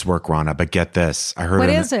 It does work, Rana, but get this. What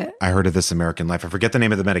is it? I heard of this American Life. I forget the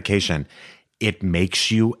name of the medication. It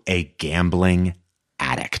makes you a gambling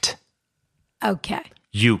addict. Okay.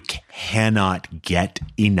 You cannot get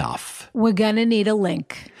enough. We're going to need a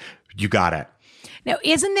link. You got it. Now,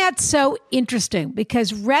 isn't that so interesting?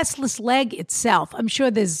 Because restless leg itself, I'm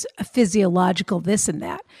sure there's a physiological this and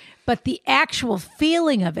that, but the actual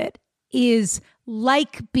feeling of it is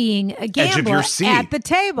like being a gambler at the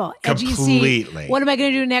table. Edge of your seat. Completely. What am I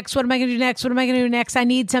going to do next? What am I going to do next? What am I going to do next? I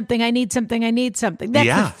need something. I need something. I need something.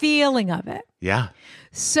 That's the feeling of it. Yeah.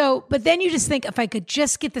 So, but then you just think, if I could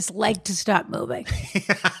just get this leg to stop moving.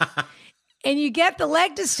 And you get the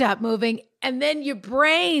leg to stop moving, and then your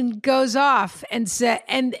brain goes off and so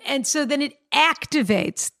then it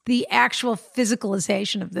activates the actual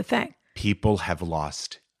physicalization of the thing. People have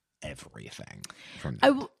lost everything from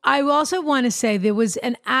that. I also want to say there was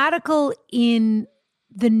an article in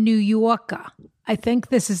the New Yorker. I think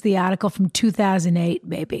this is the article from 2008,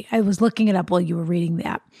 maybe. I was looking it up while you were reading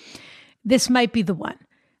that. This might be the one.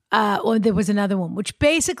 Or there was another one, which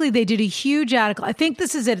basically they did a huge article. I think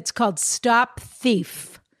this is it. It's called Stop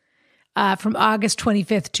Thief from August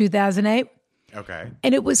 25th, 2008. Okay.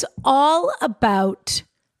 And it was all about,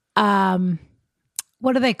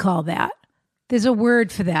 what do they call that? There's a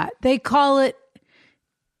word for that. They call it,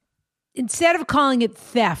 instead of calling it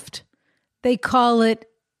theft, they call it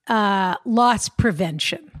loss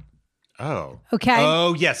prevention. Oh. Okay.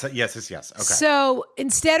 Oh, yes. Okay. So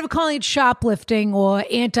instead of calling it shoplifting or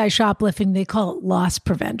anti-shoplifting, they call it loss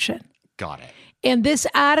prevention. Got it. And this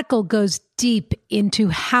article goes deep into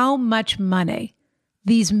how much money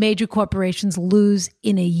these major corporations lose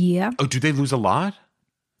in a year. Oh, do they lose a lot?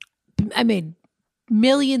 I mean,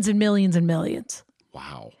 millions and millions and millions.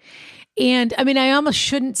 Wow. And I mean, I almost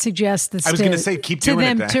shouldn't suggest this. I was going to say, keep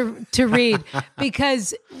doing them to read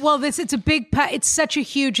because, well, it's a it's such a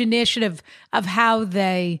huge initiative of how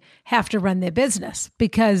they have to run their business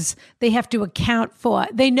because they have to account for.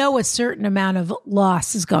 They know a certain amount of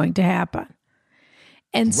loss is going to happen,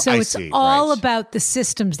 and so it's all about the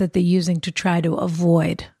systems that they're using to try to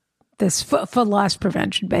avoid this for loss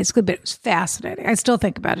prevention, basically. But it was fascinating. I still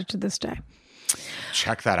think about it to this day.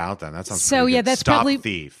 Check that out then. That sounds so pretty yeah. good. That's Stop probably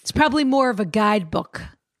Thief. It's probably more of a guidebook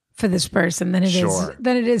for this person than it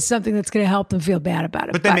is something that's going to help them feel bad about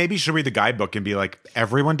it. But then maybe you should read the guidebook and be like,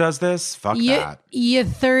 everyone does this. Fuck that. You're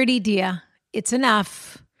 30, dear. It's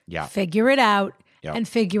enough. Yeah. Figure it out. Yep. And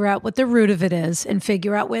figure out what the root of it is and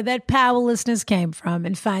figure out where that powerlessness came from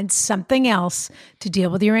and find something else to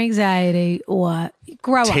deal with your anxiety or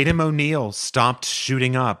grow up. Tatum O'Neal stopped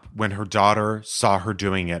shooting up when her daughter saw her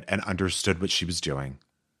doing it and understood what she was doing.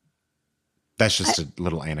 That's just a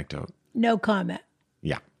little anecdote. No comment.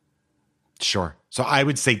 Yeah. Sure. So I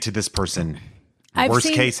would say to this person,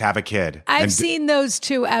 worst case, have a kid. I've seen those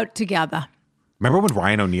two out together. Remember when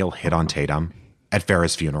Ryan O'Neal hit on Tatum at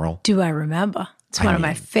Farrah's funeral? Do I remember? It's one of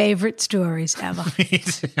my favorite stories ever. Me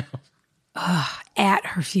too. At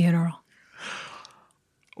her funeral.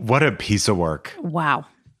 What a piece of work. Wow.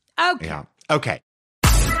 Okay. Yeah. Okay.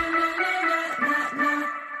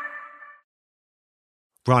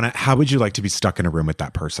 Rana, how would you like to be stuck in a room with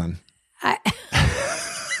that person?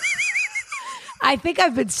 I think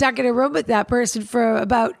I've been stuck in a room with that person for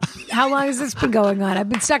about, how long has this been going on? I've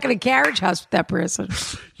been stuck in a carriage house with that person.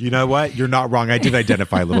 You know what? You're not wrong. I did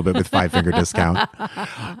identify a little bit with Five Finger Discount.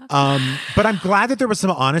 But I'm glad that there was some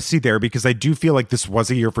honesty there because I do feel like this was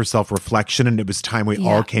a year for self-reflection and it was time we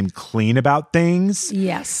all came clean about things.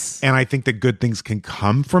 Yes. And I think that good things can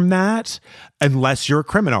come from that unless you're a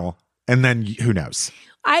criminal. And then who knows?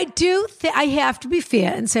 I do. I have to be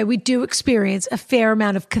fair and say we do experience a fair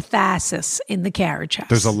amount of catharsis in the carriage house.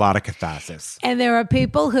 There's a lot of catharsis. And there are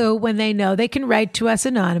people who, when they know they can write to us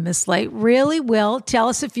anonymously, really will tell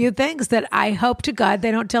us a few things that I hope to God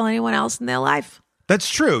they don't tell anyone else in their life. That's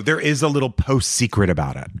true. There is a little post-secret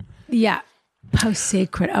about it. Yeah.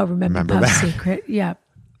 Post-secret. Oh, remember post-secret. Yeah.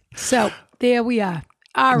 So there we are.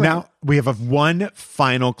 All right. Now we have one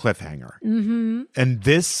final cliffhanger. Mm-hmm. And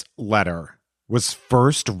this letter was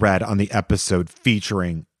first read on the episode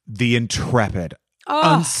featuring the intrepid,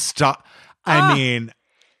 I mean,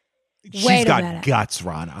 she's got guts,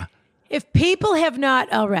 Rana. If people have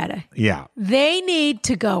not already, they need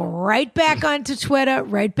to go right back onto Twitter,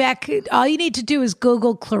 right back. All you need to do is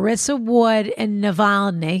Google Clarissa Wood and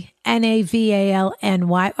Navalny,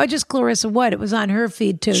 Navalny, or just Clarissa Wood. It was on her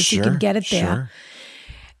feed too, so you can get it there.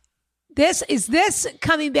 Is this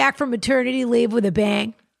coming back from maternity leave with a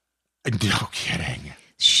bang? No kidding.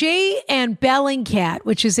 She and Bellingcat,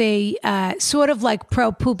 which is a sort of like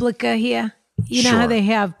ProPublica here. You know how they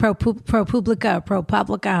have ProPublica or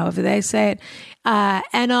ProPublica, however they say it.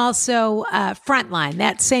 And also Frontline,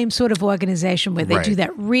 that same sort of organization where they do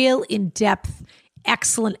that real in-depth,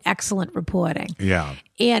 excellent reporting. Yeah.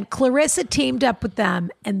 And Clarissa teamed up with them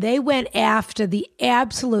and they went after the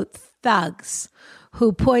absolute thugs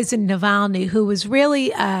who poisoned Navalny, who was really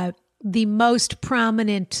the most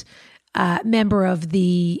prominent member of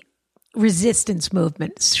the resistance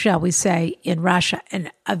movement, shall we say, in Russia,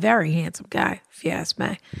 and a very handsome guy, if you ask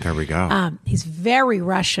me. There we go. He's very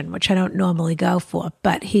Russian, which I don't normally go for,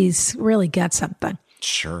 but he's really got something.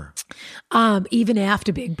 Sure. Even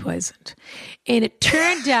after being poisoned. And it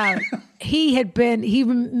turned out he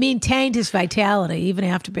maintained his vitality even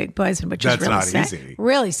after being poisoned, which That's is not easy.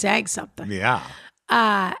 Really saying something. Yeah.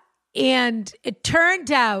 And it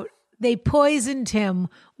turned out they poisoned him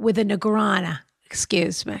with a Negrana.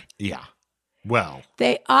 Excuse me. Yeah. Well,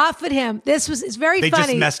 they offered him, it's very funny. They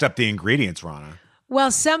just messed up the ingredients, Rana.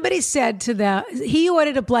 Well, somebody said to them, he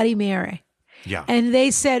ordered a Bloody Mary. Yeah. And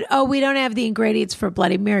they said, oh, we don't have the ingredients for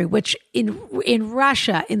Bloody Mary, which in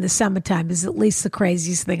Russia in the summertime is at least the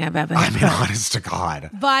craziest thing I've ever had. I mean, honest to God.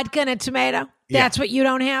 Vodka and a tomato. That's what you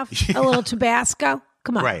don't have? Yeah. A little Tabasco?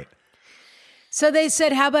 Come on. Right. So they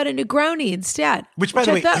said, how about a Negroni instead? Which, by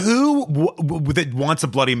the way, who that wants a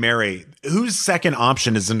Bloody Mary, whose second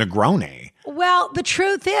option is a Negroni? Well, the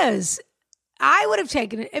truth is, I would have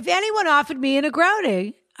taken it. If anyone offered me a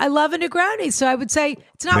Negroni, I love a Negroni. So I would say,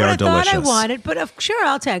 it's not what I thought I wanted, but sure,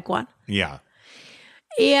 I'll take one. Yeah.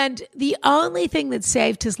 And the only thing that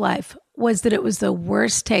saved his life was that it was the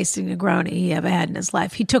worst tasting Negroni he ever had in his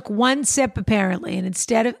life. He took one sip apparently,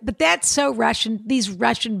 and but that's so Russian, these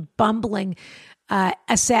Russian bumbling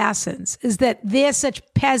assassins, is that they're such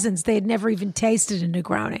peasants, they had never even tasted a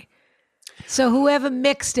Negroni. So whoever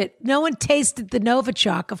mixed it, no one tasted the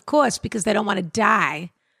Novichok, of course, because they don't want to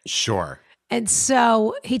die. Sure. And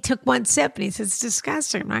so he took one sip and he said, it's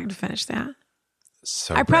disgusting. I'm not going to finish that.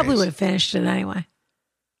 So I probably would have finished it anyway.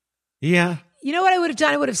 Yeah. You know what I would have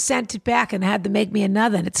done? I would have sent it back and had to make me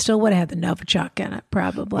another, and it still would have had the Novichok in it,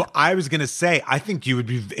 probably. Well, I was going to say, I think it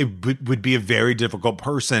would be a very difficult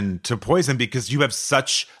person to poison because you have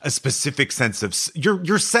such a specific sense of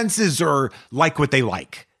your senses are like what they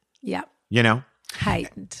like. Yeah. You know?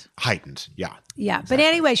 Heightened. Yeah. Yeah. Exactly. But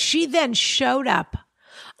anyway, she then showed up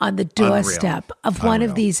on the doorstep of one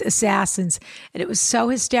of these assassins, and it was so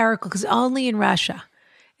hysterical because only in Russia.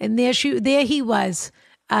 And there he was.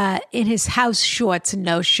 In his house shorts and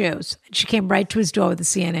no shoes. And she came right to his door with a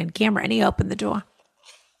CNN camera, and he opened the door.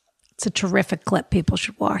 It's a terrific clip. People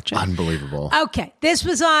should watch it. Unbelievable. Okay. This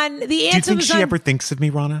was on, the answer was on. Do you think she ever thinks of me,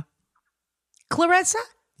 Rana? Clarissa?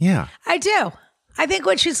 Yeah. I do. I think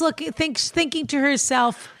when she's thinking to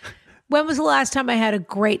herself, when was the last time I had a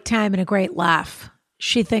great time and a great laugh?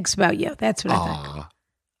 She thinks about you. That's what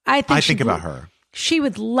I think. I think about her. She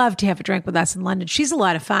would love to have a drink with us in London. She's a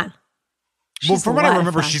lot of fun. Well, from what I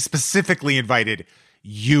remember, she specifically invited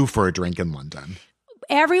you for a drink in London.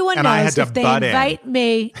 Everyone knows if they invite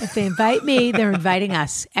me, they're inviting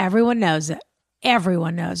us. Everyone knows it.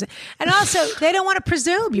 Everyone knows it. And also, they don't want to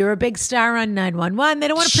presume you're a big star on 911. They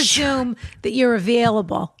don't want to presume that you're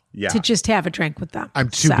available. Yeah. to just have a drink with them. I'm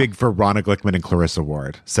too big for Ronna Glickman and Clarissa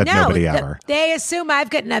Ward. Said nobody ever. They assume I've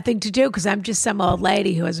got nothing to do because I'm just some old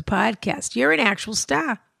lady who has a podcast. You're an actual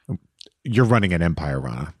star. You're running an empire,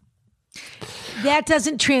 Ronna. That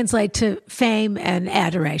doesn't translate to fame and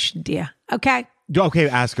adoration, dear. Okay? Okay,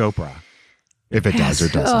 ask Oprah. If it does or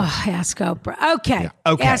doesn't. Oh, ask Oprah. Okay. Yeah,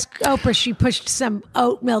 okay. Ask Oprah. She pushed some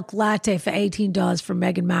oat milk latte for $18 for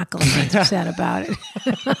Meghan Markle and was upset about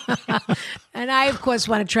it. And I, of course,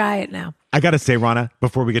 want to try it now. I got to say, Ronna,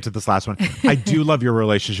 before we get to this last one, I do love your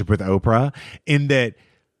relationship with Oprah in that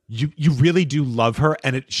you really do love her,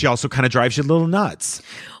 and she also kind of drives you a little nuts.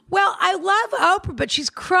 Well, I love Oprah, but she's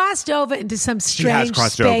crossed over into some strange She has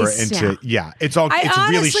crossed space over into now. yeah. It's all. It's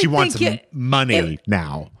really she wants money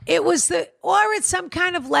now. It was or it's some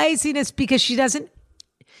kind of laziness because she doesn't.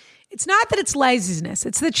 It's not that it's laziness.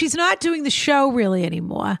 It's that she's not doing the show really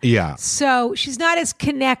anymore. Yeah. So she's not as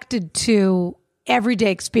connected to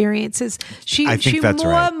everyday experiences. She that's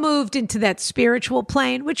more right. moved into that spiritual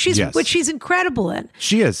plane, which she's incredible in.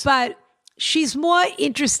 She is. But she's more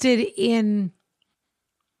interested in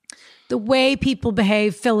the way people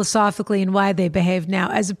behave philosophically and why they behave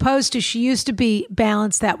now, as opposed to she used to be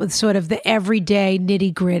balanced that with sort of the everyday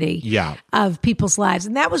nitty gritty of people's lives.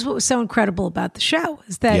 And that was what was so incredible about the show,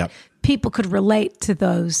 is that people could relate to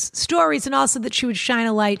those stories, and also that she would shine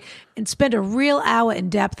a light and spend a real hour in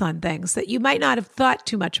depth on things that you might not have thought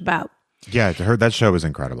too much about. Yeah, to her, that show was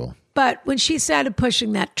incredible. But when she started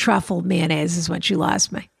pushing that truffle mayonnaise is when she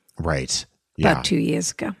lost me. Right. Yeah. About 2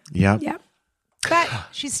 years ago. Yep. Yeah. But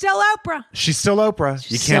she's still Oprah. She's still Oprah.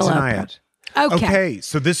 You can't deny it. Okay.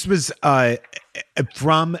 So this was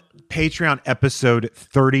from Patreon episode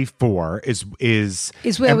 34 is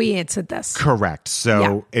where we answered this. Correct.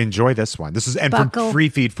 So enjoy this one. This is from Free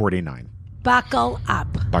Feed 49. Buckle up.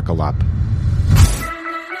 Buckle up.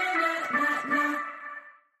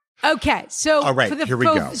 Okay, so all right, here we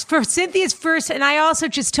go. For Cynthia's first, and I also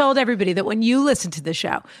just told everybody that when you listen to the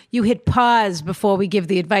show, you hit pause before we give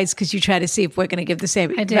the advice because you try to see if we're going to give the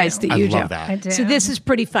same advice that you do. I love that. I do. So this is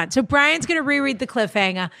pretty fun. So Brian's going to reread the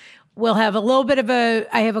cliffhanger. We'll have a little bit of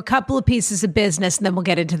I have a couple of pieces of business, and then we'll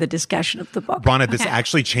get into the discussion of the book. Ronna, this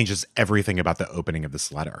actually changes everything about the opening of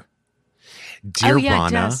this letter. Dear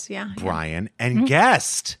Ronna, Brian, and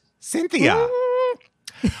guest, Cynthia.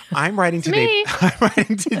 I'm writing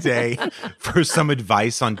today for some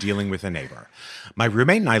advice on dealing with a neighbor. My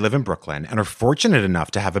roommate and I live in Brooklyn and are fortunate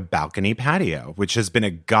enough to have a balcony patio, which has been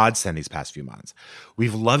a godsend these past few months.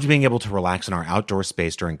 We've loved being able to relax in our outdoor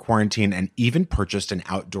space during quarantine and even purchased an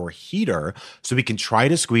outdoor heater so we can try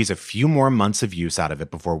to squeeze a few more months of use out of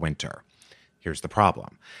it before winter. Here's the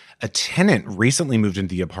problem. A tenant recently moved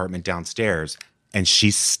into the apartment downstairs and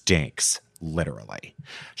she stinks. Literally.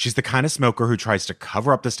 She's the kind of smoker who tries to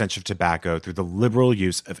cover up the stench of tobacco through the liberal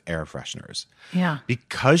use of air fresheners. Yeah.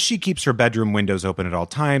 Because she keeps her bedroom windows open at all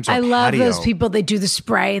times. I love those people. They do the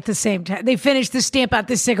spray at the same time. They finish the stamp out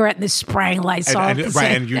the cigarette and the spraying Lysol.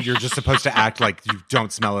 And you're just supposed to act like you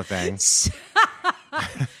don't smell a thing.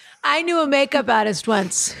 I knew a makeup artist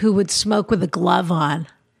once who would smoke with a glove on.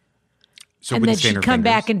 So and then she'd come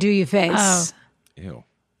back and do your face. Oh. Ew.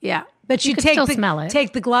 Yeah. But you could still smell it.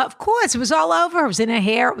 Take the glove. Of course, it was all over. It was in her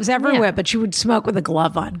hair. It was everywhere. Yeah. But she would smoke with a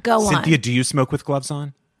glove on. Go on. Cynthia, do you smoke with gloves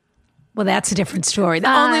on? Well, that's a different story.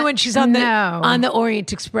 Only when she's on the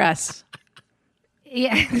Orient Express.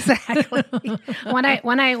 Yeah, exactly. when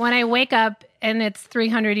I wake up and it's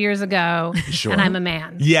 300 years ago and I'm a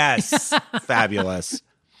man. Yes. Fabulous.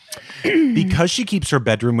 Because she keeps her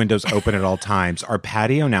bedroom windows open at all times, our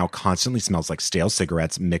patio now constantly smells like stale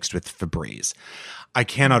cigarettes mixed with Febreze. I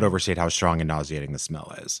cannot overstate how strong and nauseating the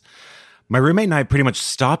smell is. My roommate and I pretty much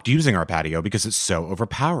stopped using our patio because it's so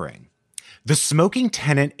overpowering. The smoking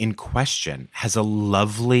tenant in question has a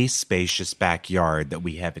lovely, spacious backyard that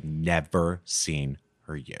we have never seen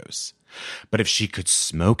her use. But if she could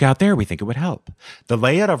smoke out there, we think it would help. The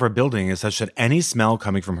layout of our building is such that any smell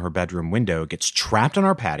coming from her bedroom window gets trapped on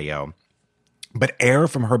our patio, but air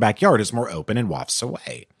from her backyard is more open and wafts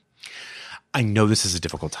away. I know this is a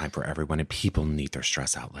difficult time for everyone and people need their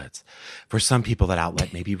stress outlets. For some people, that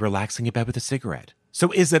outlet may be relaxing in bed with a cigarette.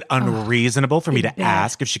 So is it unreasonable for me to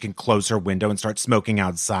ask if she can close her window and start smoking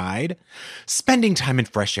outside? Spending time in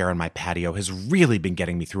fresh air on my patio has really been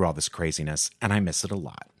getting me through all this craziness, and I miss it a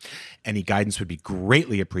lot. Any guidance would be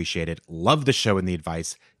greatly appreciated. Love the show and the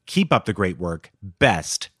advice. Keep up the great work.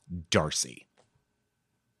 Best, Darcy.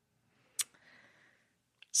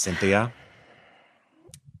 Cynthia?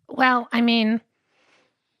 Well, I mean,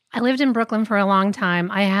 I lived in Brooklyn for a long time.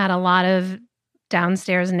 I had a lot of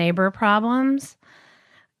downstairs neighbor problems.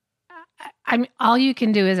 All you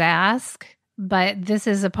can do is ask, but this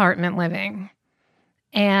is apartment living.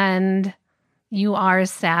 And you are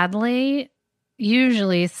sadly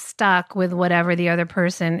usually stuck with whatever the other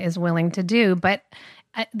person is willing to do. But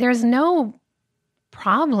there's no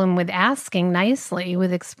problem with asking nicely,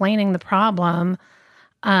 with explaining the problem.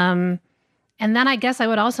 And then I guess I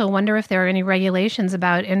would also wonder if there are any regulations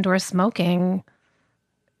about indoor smoking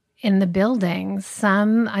in the buildings.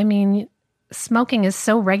 Smoking is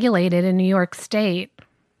so regulated in New York State.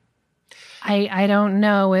 I don't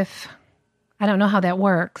know how that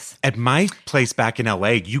works. At my place back in LA,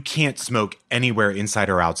 you can't smoke anywhere inside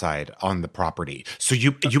or outside on the property. So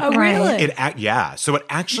you Oh, really? Yeah. So it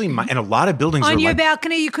actually might, and a lot of buildings On are your like,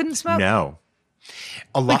 balcony, you couldn't smoke? no.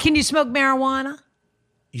 But can you smoke marijuana?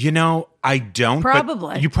 I don't. but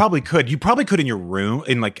Probably. you probably could. You probably could in your room.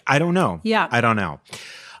 I don't know. Yeah. I don't know.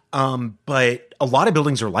 But a lot of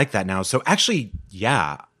buildings are like that now. So actually,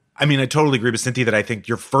 yeah. I totally agree with Cynthia that I think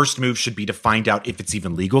your first move should be to find out if it's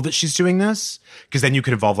even legal that she's doing this, because then you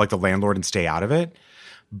could involve like the landlord and stay out of it.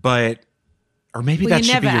 Or maybe that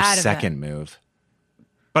should be your second move.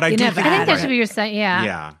 But I think that should be your second. Yeah.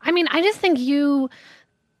 Yeah. I just think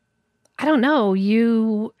I don't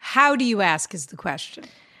know. How do you ask is the question.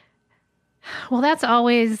 Well, that's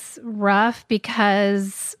always rough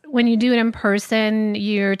because when you do it in person,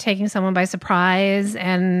 you're taking someone by surprise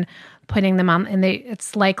and putting them on, and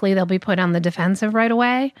it's likely they'll be put on the defensive right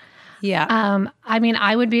away. Yeah.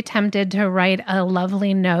 I would be tempted to write a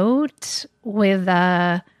lovely note with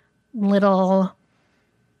a little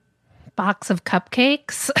box of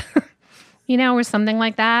cupcakes, or something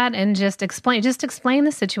like that, and just explain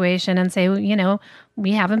the situation and say,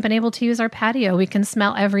 we haven't been able to use our patio. We can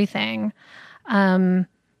smell everything.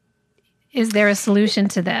 Is there a solution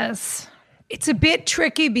to this? It's a bit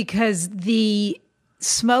tricky because the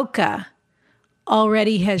smoker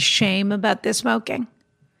already has shame about their smoking.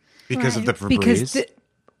 Because of the Febreze?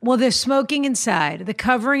 They're smoking inside. They're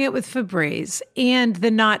covering it with Febreze, and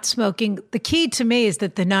the not smoking. The key to me is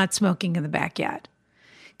that they're not smoking in the backyard.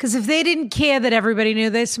 Because if they didn't care that everybody knew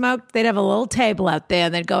they smoked, they'd have a little table out there,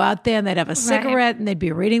 and they'd go out there and they'd have a cigarette, and they'd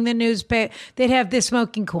be reading the newspaper. They'd have their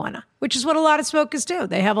smoking corner, which is what a lot of smokers do.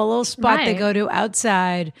 They have a little spot they go to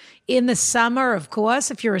outside. In the summer, of course,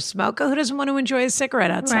 if you're a smoker, who doesn't want to enjoy a cigarette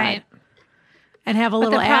outside? Right. And have a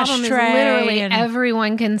little the problem ashtray. Is literally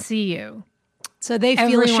everyone can see you. So they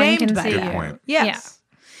feel ashamed by see you. Good point. Yes. Yeah.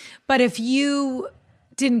 But if you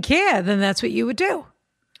didn't care, then that's what you would do.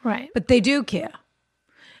 Right. But they do care.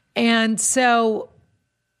 And so,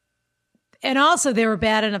 and also they're a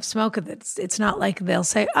bad enough smoker that it's not like they'll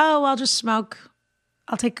say, oh, I'll just smoke.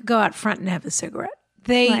 I'll go out front and have a cigarette.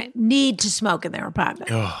 They need to smoke in their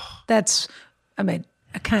apartment. That's, I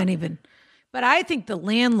can't even, but I think the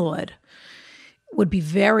landlord would be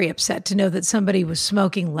very upset to know that somebody was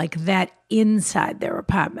smoking like that inside their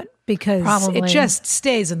apartment, because it just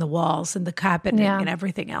stays in the walls and the carpeting and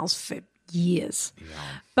everything else for years. Yeah.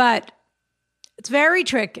 But it's very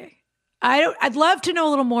tricky. I'd love to know a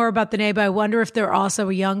little more about the neighbor. I wonder if they're also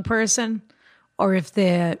a young person, or if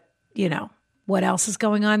they're, what else is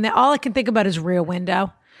going on there. All I can think about is Rear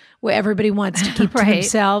Window, where everybody wants to keep to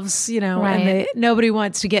themselves, and nobody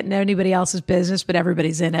wants to get in anybody else's business, but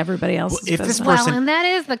everybody's in everybody else's business. And that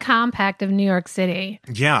is the compact of New York City.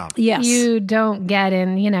 Yeah. Yes. You don't get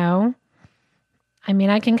in,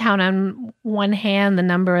 I can count on one hand the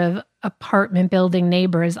number of apartment building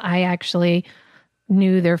neighbors I actually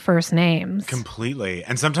knew their first names. Completely.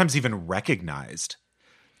 And sometimes even recognized.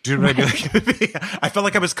 Do you know what I mean? I felt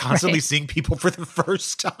like I was constantly seeing people for the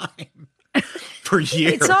first time for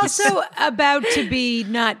years. It's also about to be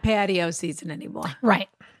not patio season anymore. Right.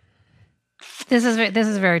 This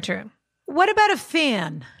is very true. What about a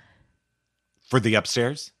fan? For the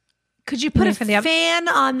upstairs? Could you put a fan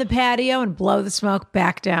on the patio and blow the smoke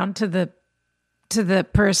back down to the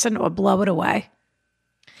person, or blow it away?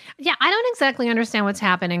 Yeah, I don't exactly understand what's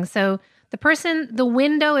happening. So the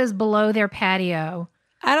window is below their patio.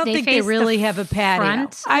 I don't think they really have a patio.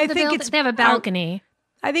 I think they have a balcony.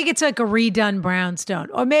 I think it's like a redone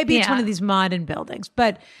brownstone, or maybe it's one of these modern buildings.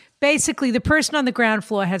 But basically, the person on the ground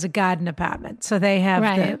floor has a garden apartment, so they have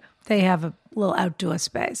a little outdoor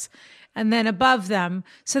space. And then above them,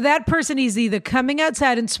 so that person is either coming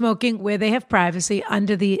outside and smoking where they have privacy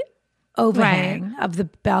under the overhang of the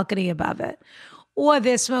balcony above it, or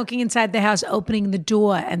they're smoking inside the house, opening the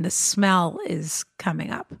door, and the smell is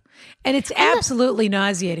coming up. And it's absolutely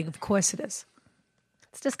nauseating. Of course it is.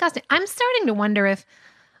 It's disgusting. I'm starting to wonder if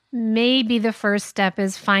maybe the first step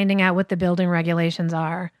is finding out what the building regulations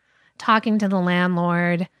are, talking to the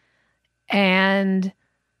landlord, and...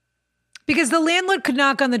 Because the landlord could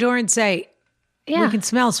knock on the door and say, Yeah. We can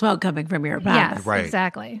smell smoke coming from your apartment. Yes, Right.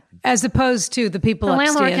 exactly. As opposed to the people The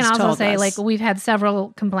upstairs landlord can also told say, us. like, we've had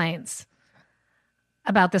several complaints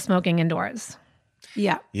about the smoking indoors.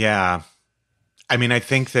 yeah. Yeah. I mean, I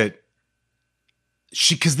think that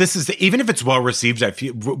because this is, even if it's well received, if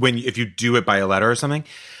you do it by a letter or something,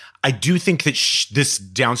 I do think that this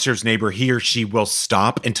downstairs neighbor, he or she will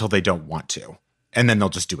stop until they don't want to. And then they'll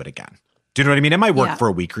just do it again. Do you know what I mean? It might work Yeah. for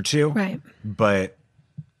a week or two. Right. But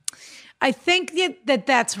I think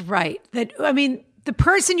that's right. That, I mean, the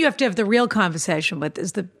person you have to have the real conversation with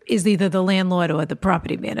is either the landlord or the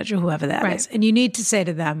property manager, whoever that Right. is. And you need to say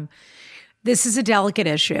to them, this is a delicate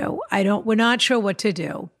issue. We're not sure what to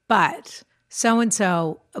do, but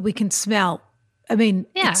so-and-so, we can smell. I mean,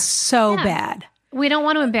 Yeah. it's so Yeah. bad. We don't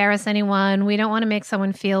want to embarrass anyone. We don't want to make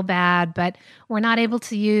someone feel bad, but we're not able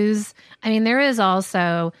to use. I mean, there is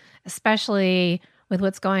also, especially with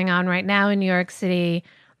what's going on right now in New York City,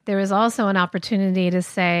 there is also an opportunity to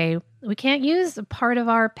say, we can't use a part of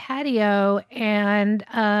our patio. And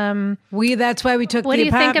That's why we took what the do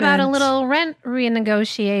you think about a apartment. little rent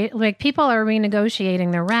renegotiate? Like, people are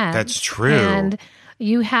renegotiating their rent. That's true. And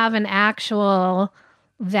you have an actual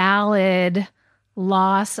valid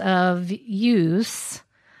loss of use.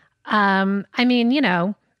 I mean,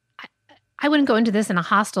 I wouldn't go into this in a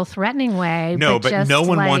hostile, threatening way. no, but just no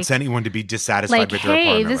one like, wants anyone to be dissatisfied like, with their hey,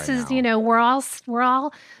 apartment this right is, now. we're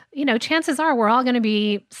all, chances are we're all going to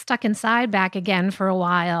be stuck inside back again for a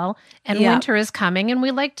while, and Yeah. winter is coming, and we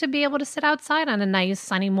like to be able to sit outside on a nice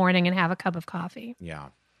sunny morning and have a cup of coffee. Yeah.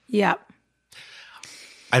 Yeah.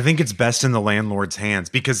 I think it's best in the landlord's hands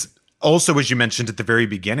because also, as you mentioned at the very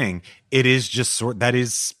beginning, it is just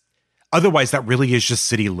otherwise that really is just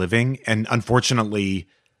city living. And unfortunately,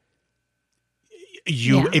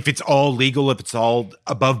 Yeah. if it's all legal, if it's all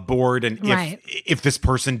above board, and Right. if this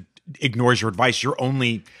person ignores your advice, your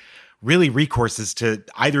only really recourse is to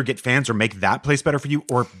either get fans or make that place better for you,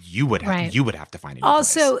 or you would have Right. to find a new place.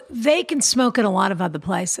 Also, they can smoke in a lot of other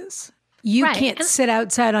places. You Right. can't And- sit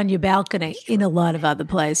outside on your balcony in a lot of other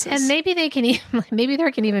places. And maybe they can maybe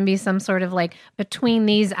there can even be some sort of like between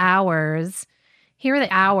these hours. Here are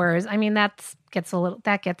the hours. I mean, that's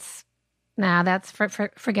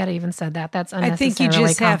forget I even said that. That's I unnecessarily think you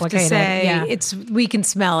just have to complicated. say Yeah. we can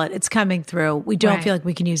smell it. It's coming through. We don't Right. feel like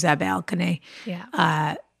we can use that balcony. Yeah.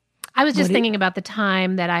 Uh, I was just What do you- thinking about the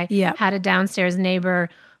time that I Yeah. had a downstairs neighbor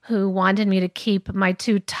who wanted me to keep my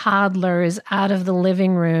 2 toddlers out of the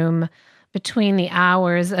living room between the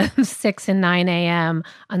hours of 6 and 9 a.m.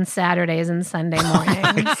 on Saturdays and Sunday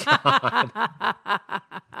mornings.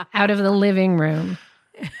 Out of the living room.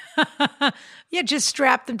 yeah, just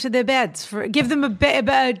strap them to their beds. Give them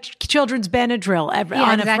a children's Benadryl on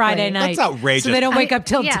exactly. a Friday night. That's outrageous. So they don't wake up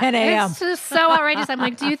till Yeah, 10 a.m. It's just so outrageous. I'm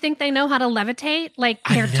like, do you think they know how to levitate? Like,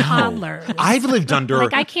 they're toddlers. I've lived under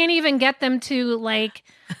Like, I can't even get them to, like,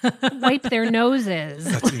 wipe their noses.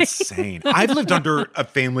 That's insane. I've lived under a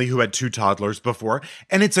family who had 2 toddlers before,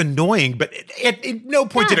 and it's annoying, but at no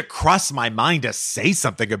point did it cross my mind to say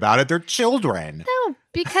something about it. They're children. No,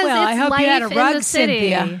 because Well, it's I hope life you had a in rug, the city.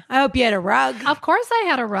 Cynthia. I hope you had a rug. Of course I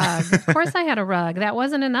had a rug. Of course I had a rug. That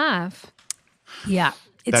wasn't enough. Yeah.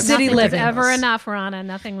 It's That's city Nothing was living. ever enough, Rana.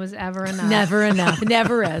 Nothing was ever enough. Never enough. It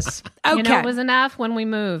never is. Okay. You know, it was enough when we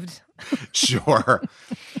moved. Sure.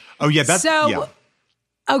 Oh, yeah. That's So, yeah.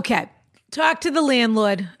 okay. Talk to the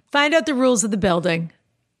landlord. Find out the rules of the building.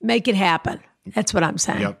 Make it happen. That's what I'm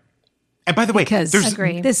saying. Yep. And by the way, Because there's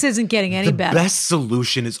Agree. this isn't getting any the better. best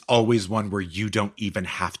solution is always one where you don't even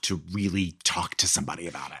have to really talk to somebody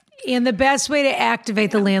about it. And the best way to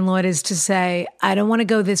activate the landlord is to say, I don't want to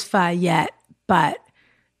go this far yet, but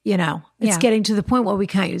it's Yeah. getting to the point where we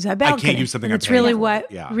can't use our balcony. use something And I'm it's paying really for.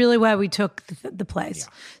 really Yeah. why we took the place.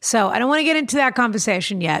 So I don't want to get into that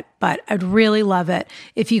conversation yet, but I'd really love it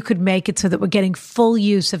if you could make it so that we're getting full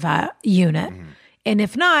use of our unit. Mm-hmm. And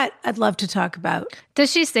if not, I'd love to talk about.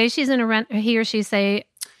 Does she say she's in a rent? He or she say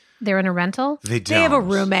they're in a rental? They don't. They have a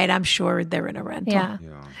roommate. I'm sure they're in a rental. Yeah.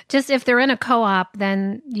 Just if they're in a co-op,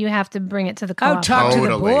 then you have to bring it to the co-op. Oh, talk to the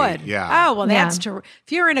Totally, board. yeah. Oh, well, Yeah. that's true.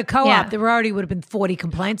 If you're in a co-op, Yeah. there already would have been 40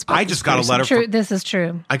 complaints. About I this just got a person. letter True. from This is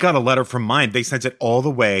true. I got a letter from mine. They sent it all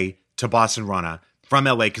the way to Boston Rana from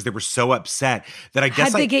LA because they were so upset that I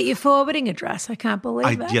guess How'd they get your forwarding address? I can't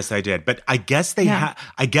believe that. Yes, I did. But I guess they Yeah.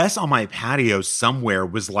 I guess on my patio somewhere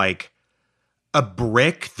was like a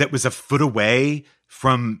brick that was a foot away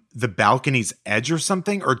from the balcony's edge or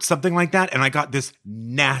something like that. And I got this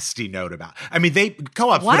nasty note about. I mean,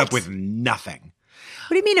 co-ops put What? up with nothing.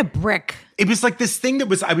 What do you mean a brick? It was like this thing I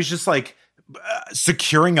was just like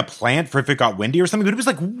securing a plant for if it got windy or something, but it was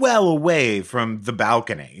like well away from the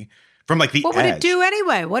balcony. from like the What edge. would it do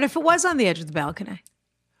anyway? What if it was on the edge of the balcony?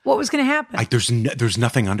 What was going to happen? Like there's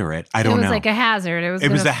nothing under it. I don't know. It was like a hazard. It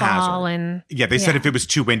was a fall hazard. and Yeah, they said if it was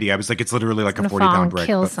too windy, I was like, it's literally like a gonna 40-pound fall and brick.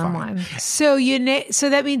 kill but fine. someone. So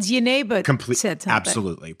that means your neighbor said something.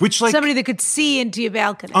 Absolutely. Which like somebody that could see into your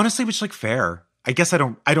balcony. honestly, which like fair. I guess I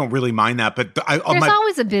don't really mind that, but There's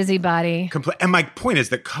always a busybody. and my point is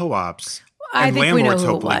that co-ops I and think we know landlords who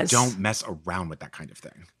it hopefully was. don't mess around with that kind of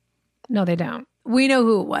thing. No, they don't. We know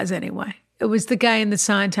who it was anyway. It was the guy in the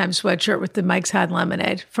Sondheim sweatshirt with the Mike's Hard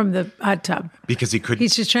Lemonade from the hot tub. Because he could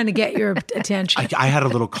He's just trying to get your attention. I had a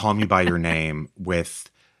little Call Me By Your Name with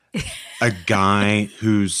a guy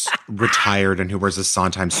who's retired and who wears a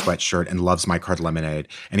Sondheim sweatshirt and loves Mike Hard Lemonade.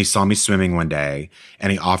 And he saw me swimming one day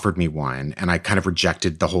and he offered me one. And I kind of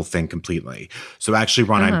rejected the whole thing completely. So actually,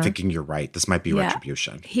 Ron, I'm thinking you're right. This might be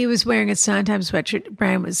retribution. He was wearing a Sondheim sweatshirt.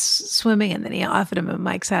 Brian was swimming and then he offered him a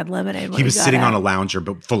Mike's Hard Lemonade. When He was got sitting on out. a lounger,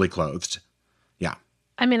 but fully clothed. Yeah.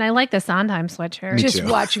 I mean, I like the Sondheim sweatshirt. Me Just too.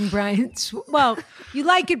 watching Brian. Well, you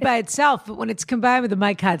like it by itself, but when it's combined with the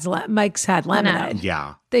Mike's Hard Lemonade,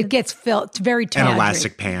 Yeah. it gets filled. It's very And tawdry.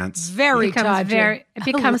 elastic pants. Very tawdry. It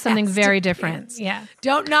becomes something Elastic very different. pants. Yeah.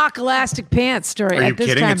 Don't knock elastic pants, Story. Are you at this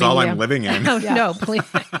kidding? time It's of all year. I'm living in. Oh, no, please.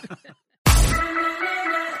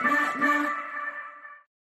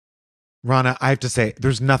 Rana, I have to say,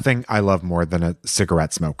 there's nothing I love more than a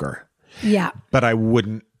cigarette smoker. Yeah. But I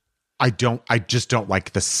just don't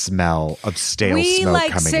like the smell of stale We smoke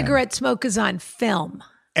like coming cigarette smokers on film.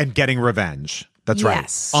 in. And getting revenge. That's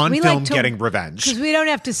Yes. right. On We film, like to- getting revenge. Because we don't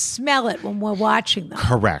have to smell it when we're watching them.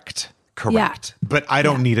 Correct. But I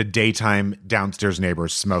don't need a daytime downstairs neighbor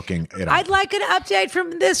smoking it up. I'd like an update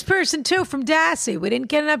from this person too, from Darcy. We didn't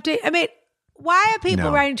get an update. I mean, why are people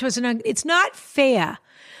No. writing to us? It's not fair.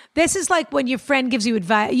 This is like when your friend gives you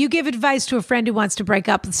advice. You give advice to a friend who wants to break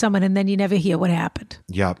up with someone and then you never hear what happened.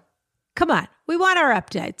 Yep. Come on. We want our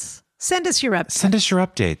updates. Send us your updates. Send us your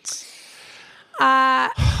updates.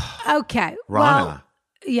 Okay. Rana, Well,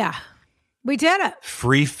 yeah. We did it.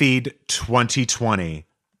 Free Feed 2020.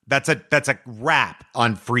 That's a wrap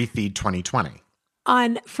on Free Feed 2020.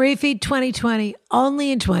 On Free Feed 2020,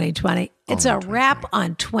 only in 2020. It's a wrap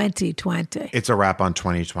on 2020. It's a wrap on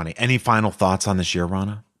 2020. Any final thoughts on this year,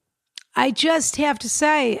 Rana? I just have to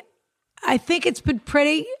say, I think it's been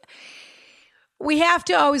pretty. We have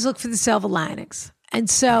to always look for the silver linings. And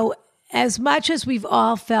so, as much as we've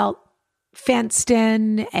all felt fenced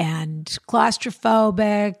in and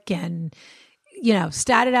claustrophobic and,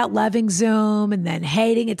 started out loving Zoom and then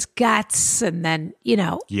hating its guts and then,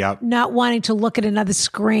 Yep. not wanting to look at another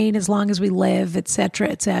screen as long as we live, et cetera,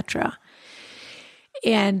 et cetera.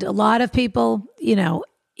 And a lot of people,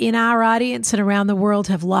 in our audience and around the world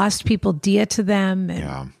have lost people dear to them.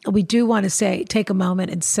 And we do want to take a moment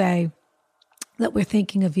and say that we're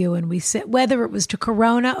thinking of you. And we say, whether it was to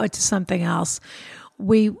Corona or to something else,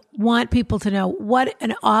 we want people to know what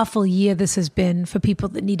an awful year this has been for people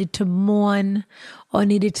that needed to mourn or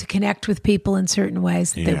needed to connect with people in certain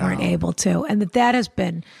ways that they weren't able to. And that has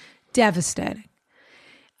been devastating.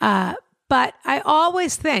 But I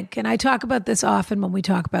always think, and I talk about this often when we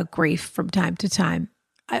talk about grief from time to time,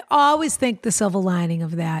 I always think the silver lining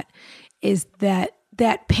of that is that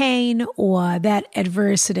pain or that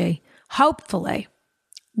adversity, hopefully,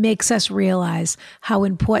 makes us realize how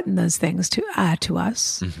important those things are to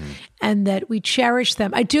us and that we cherish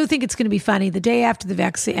them. I do think it's going to be funny. The day after the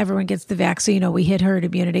vaccine, everyone gets the vaccine, we hit herd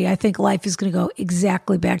immunity. I think life is going to go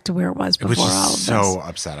exactly back to where it was before Which is all of this. so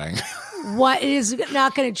upsetting. What is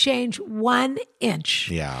not going to change 1 inch.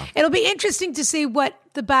 Yeah. It'll be interesting to see what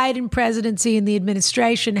the Biden presidency and the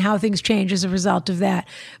administration, how things change as a result of that.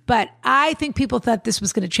 But I think people thought this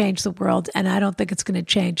was going to change the world, and I don't think it's going to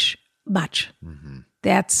change much.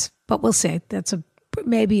 But we'll see. That's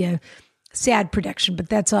maybe a sad prediction, but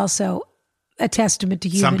that's also a testament to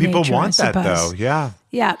human Some people nature, want I that, though. suppose. Yeah.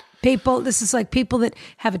 Yeah. This is like people that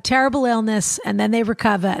have a terrible illness and then they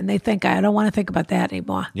recover and they think, I don't want to think about that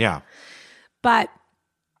anymore. Yeah. But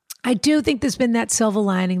I do think there's been that silver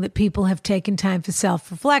lining that people have taken time for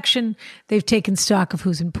self-reflection. They've taken stock of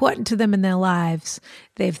who's important to them in their lives.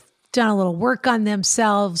 They've done a little work on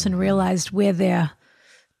themselves and realized where their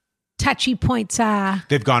touchy points are.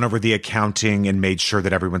 They've gone over the accounting and made sure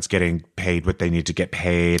that everyone's getting paid what they need to get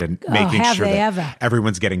paid and making have sure they that ever.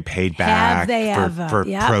 everyone's getting paid Have back they ever? for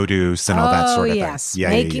Yep. produce and all that sort of yes. thing.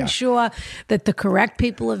 Making sure that the correct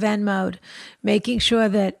people are Venmo'd, making sure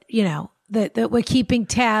that, that we're keeping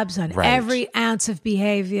tabs on Right. every ounce of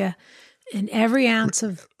behavior and every ounce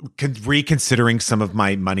of Reconsidering some of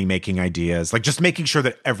my money-making ideas, like just making sure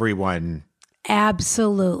that everyone...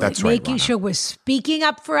 absolutely That's right, making Rana. sure we're speaking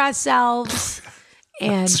up for ourselves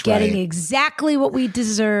and That's getting right. exactly what we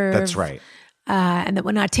deserve. That's right. And that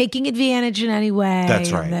we're not taking advantage in any way.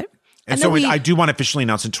 That's right. And so I do want to officially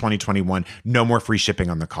announce in 2021, no more free shipping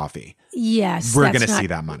on the coffee. Yes. We're that's going to not- see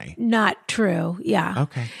that money. Not true. Yeah.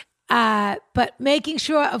 Okay. But making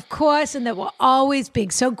sure, of course, and that we're always being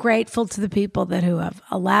so grateful to the people who have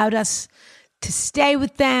allowed us to stay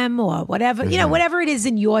with them or whatever, Mm-hmm. whatever it is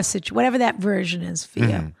in your situation, whatever that version is for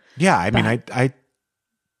you. Yeah. I mean,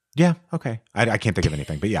 yeah. Okay. I can't think of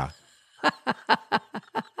anything, but yeah.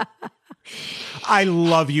 I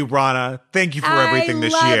love you, Rana. Thank you for everything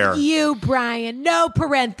this year. I love you, Brian. No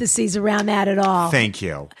parentheses around that at all. Thank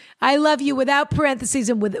you. I love you without parentheses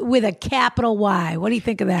and with a capital Y. What do you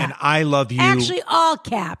think of that? And I love you. Actually, all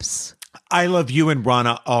caps. I love you and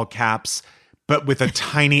Rana, all caps, but with a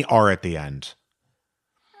tiny R at the end.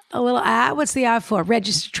 A little R. What's the R for?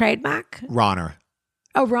 Registered trademark? Ronner.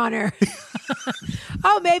 Oh, Ronner.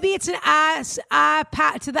 Oh, maybe it's an R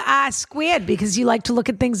to the R squared because you like to look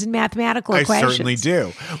at things in mathematical equations. I certainly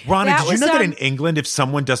do. Rana, That did you was, know that in England, if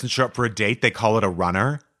someone doesn't show up for a date, they call it a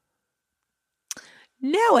runner?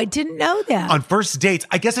 No, I didn't know that. On first dates,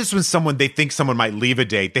 I guess it's when they think someone might leave a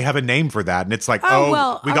date. They have a name for that. And it's like, we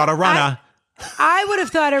got a runner. I would have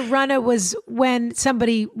thought a runner was when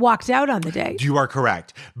somebody walked out on the date. You are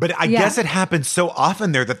correct. But I guess it happens so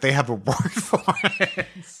often there that they have a word for it.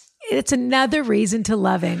 It's another reason to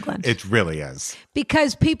love England. It really is.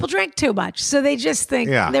 Because people drink too much. So they just think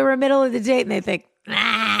they were in the middle of the date and they think,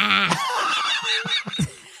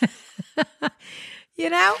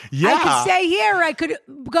 Yeah. I could stay here or I could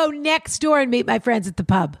go next door and meet my friends at the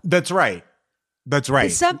pub. That's right. That's right.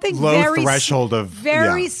 There's something low very threshold of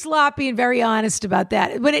very sloppy and very honest about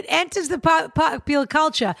that. When it enters the popular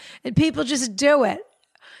culture and people just do it,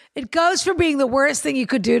 it goes from being the worst thing you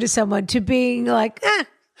could do to someone to being like,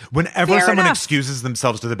 Whenever fair someone enough. excuses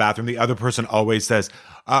themselves to the bathroom, the other person always says,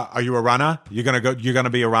 "Are you a runner? You're gonna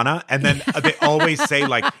be a runner?" And then they always say,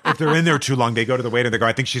 like, if they're in there too long, they go to the waiter. They go,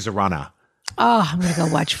 "I think she's a runner." oh, I'm gonna go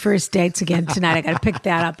watch First Dates again tonight. I got to pick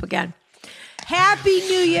that up again. Happy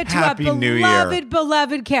New Year to Happy our New Year.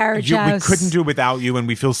 beloved Carriage We House. couldn't do it without you, and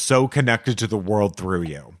we feel so connected to the world through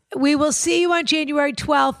you. We will see you on January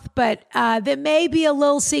 12th, but there may be a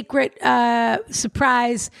little secret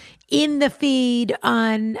surprise in the feed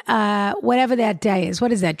on whatever that day is.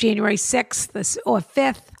 What is that, January 6th or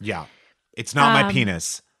 5th? Yeah. It's not my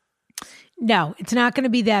penis. No, it's not going to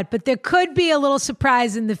be that, but there could be a little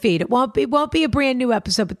surprise in the feed. It won't be a brand new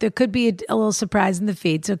episode, but there could be a little surprise in the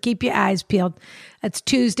feed. So keep your eyes peeled. That's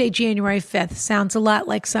Tuesday, January 5th. Sounds a lot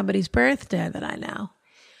like somebody's birthday that I know.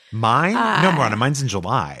 Mine? No, Marana, mine's in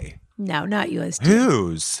July. No, not yours. Dear.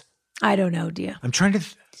 Whose? I don't know, dear. I'm trying to...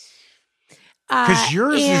 Because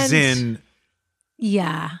yours is in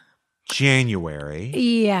Yeah. January.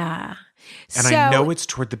 Yeah. And So, I know it's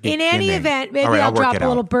toward the beginning. in any event, maybe All right, I'll work drop it a out.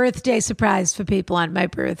 little birthday surprise for people on my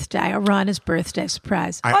birthday, or Rana's birthday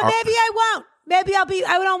surprise. Or maybe I won't. Maybe I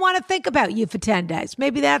don't want to think about you for 10 days.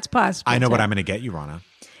 Maybe that's possible. I know too. what I'm going to get you, Rana.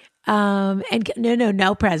 And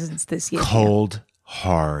no presents this year. Cold,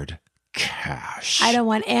 hard cash. I don't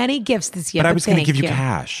want any gifts this year. But I was going to thank give you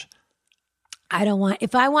cash. I don't want.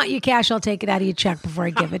 If I want your cash, I'll take it out of your check before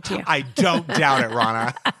I give it to you. I don't doubt it,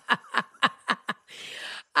 Rana.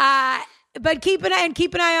 But keep an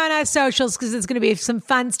eye on our socials because there's going to be some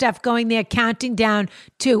fun stuff going there, counting down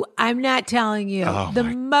to, I'm not telling you, the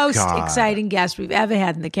most exciting guest we've ever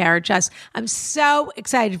had in the Carriage House. I'm so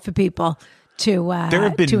excited for people to There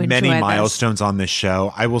have been many this. milestones on this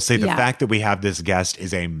show. I will say the fact that we have this guest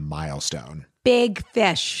is a milestone. Big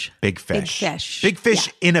fish. Big fish. Big fish. Big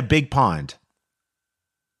fish in a big pond.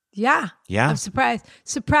 Yeah. Yeah. I'm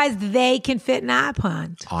surprised they can fit in our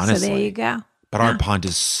pond. Honestly. So there you go. But our pond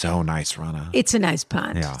is so nice, Rana. It's a nice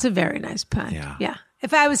pond. Yeah. It's a very nice pond. Yeah.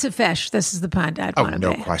 If I was a fish, this is the pond I'd Oh, want to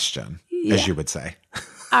no be. question, Yeah. as you would say.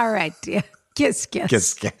 All right, dear. Kiss, kiss.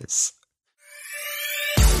 Kiss, kiss.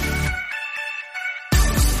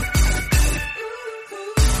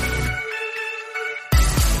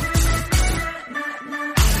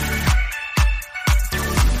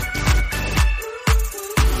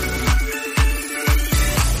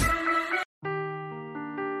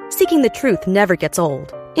 Seeking the truth never gets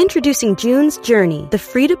old. Introducing June's Journey, the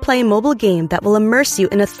free-to-play mobile game that will immerse you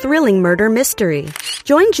in a thrilling murder mystery.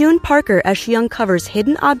 Join June Parker as she uncovers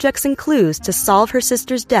hidden objects and clues to solve her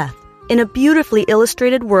sister's death in a beautifully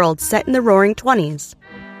illustrated world set in the Roaring '20s.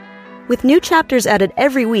 With new chapters added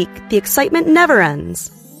every week, the excitement never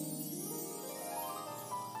ends.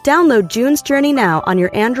 Download June's Journey now on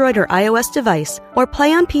your Android or iOS device or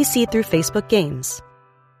play on PC through Facebook Games.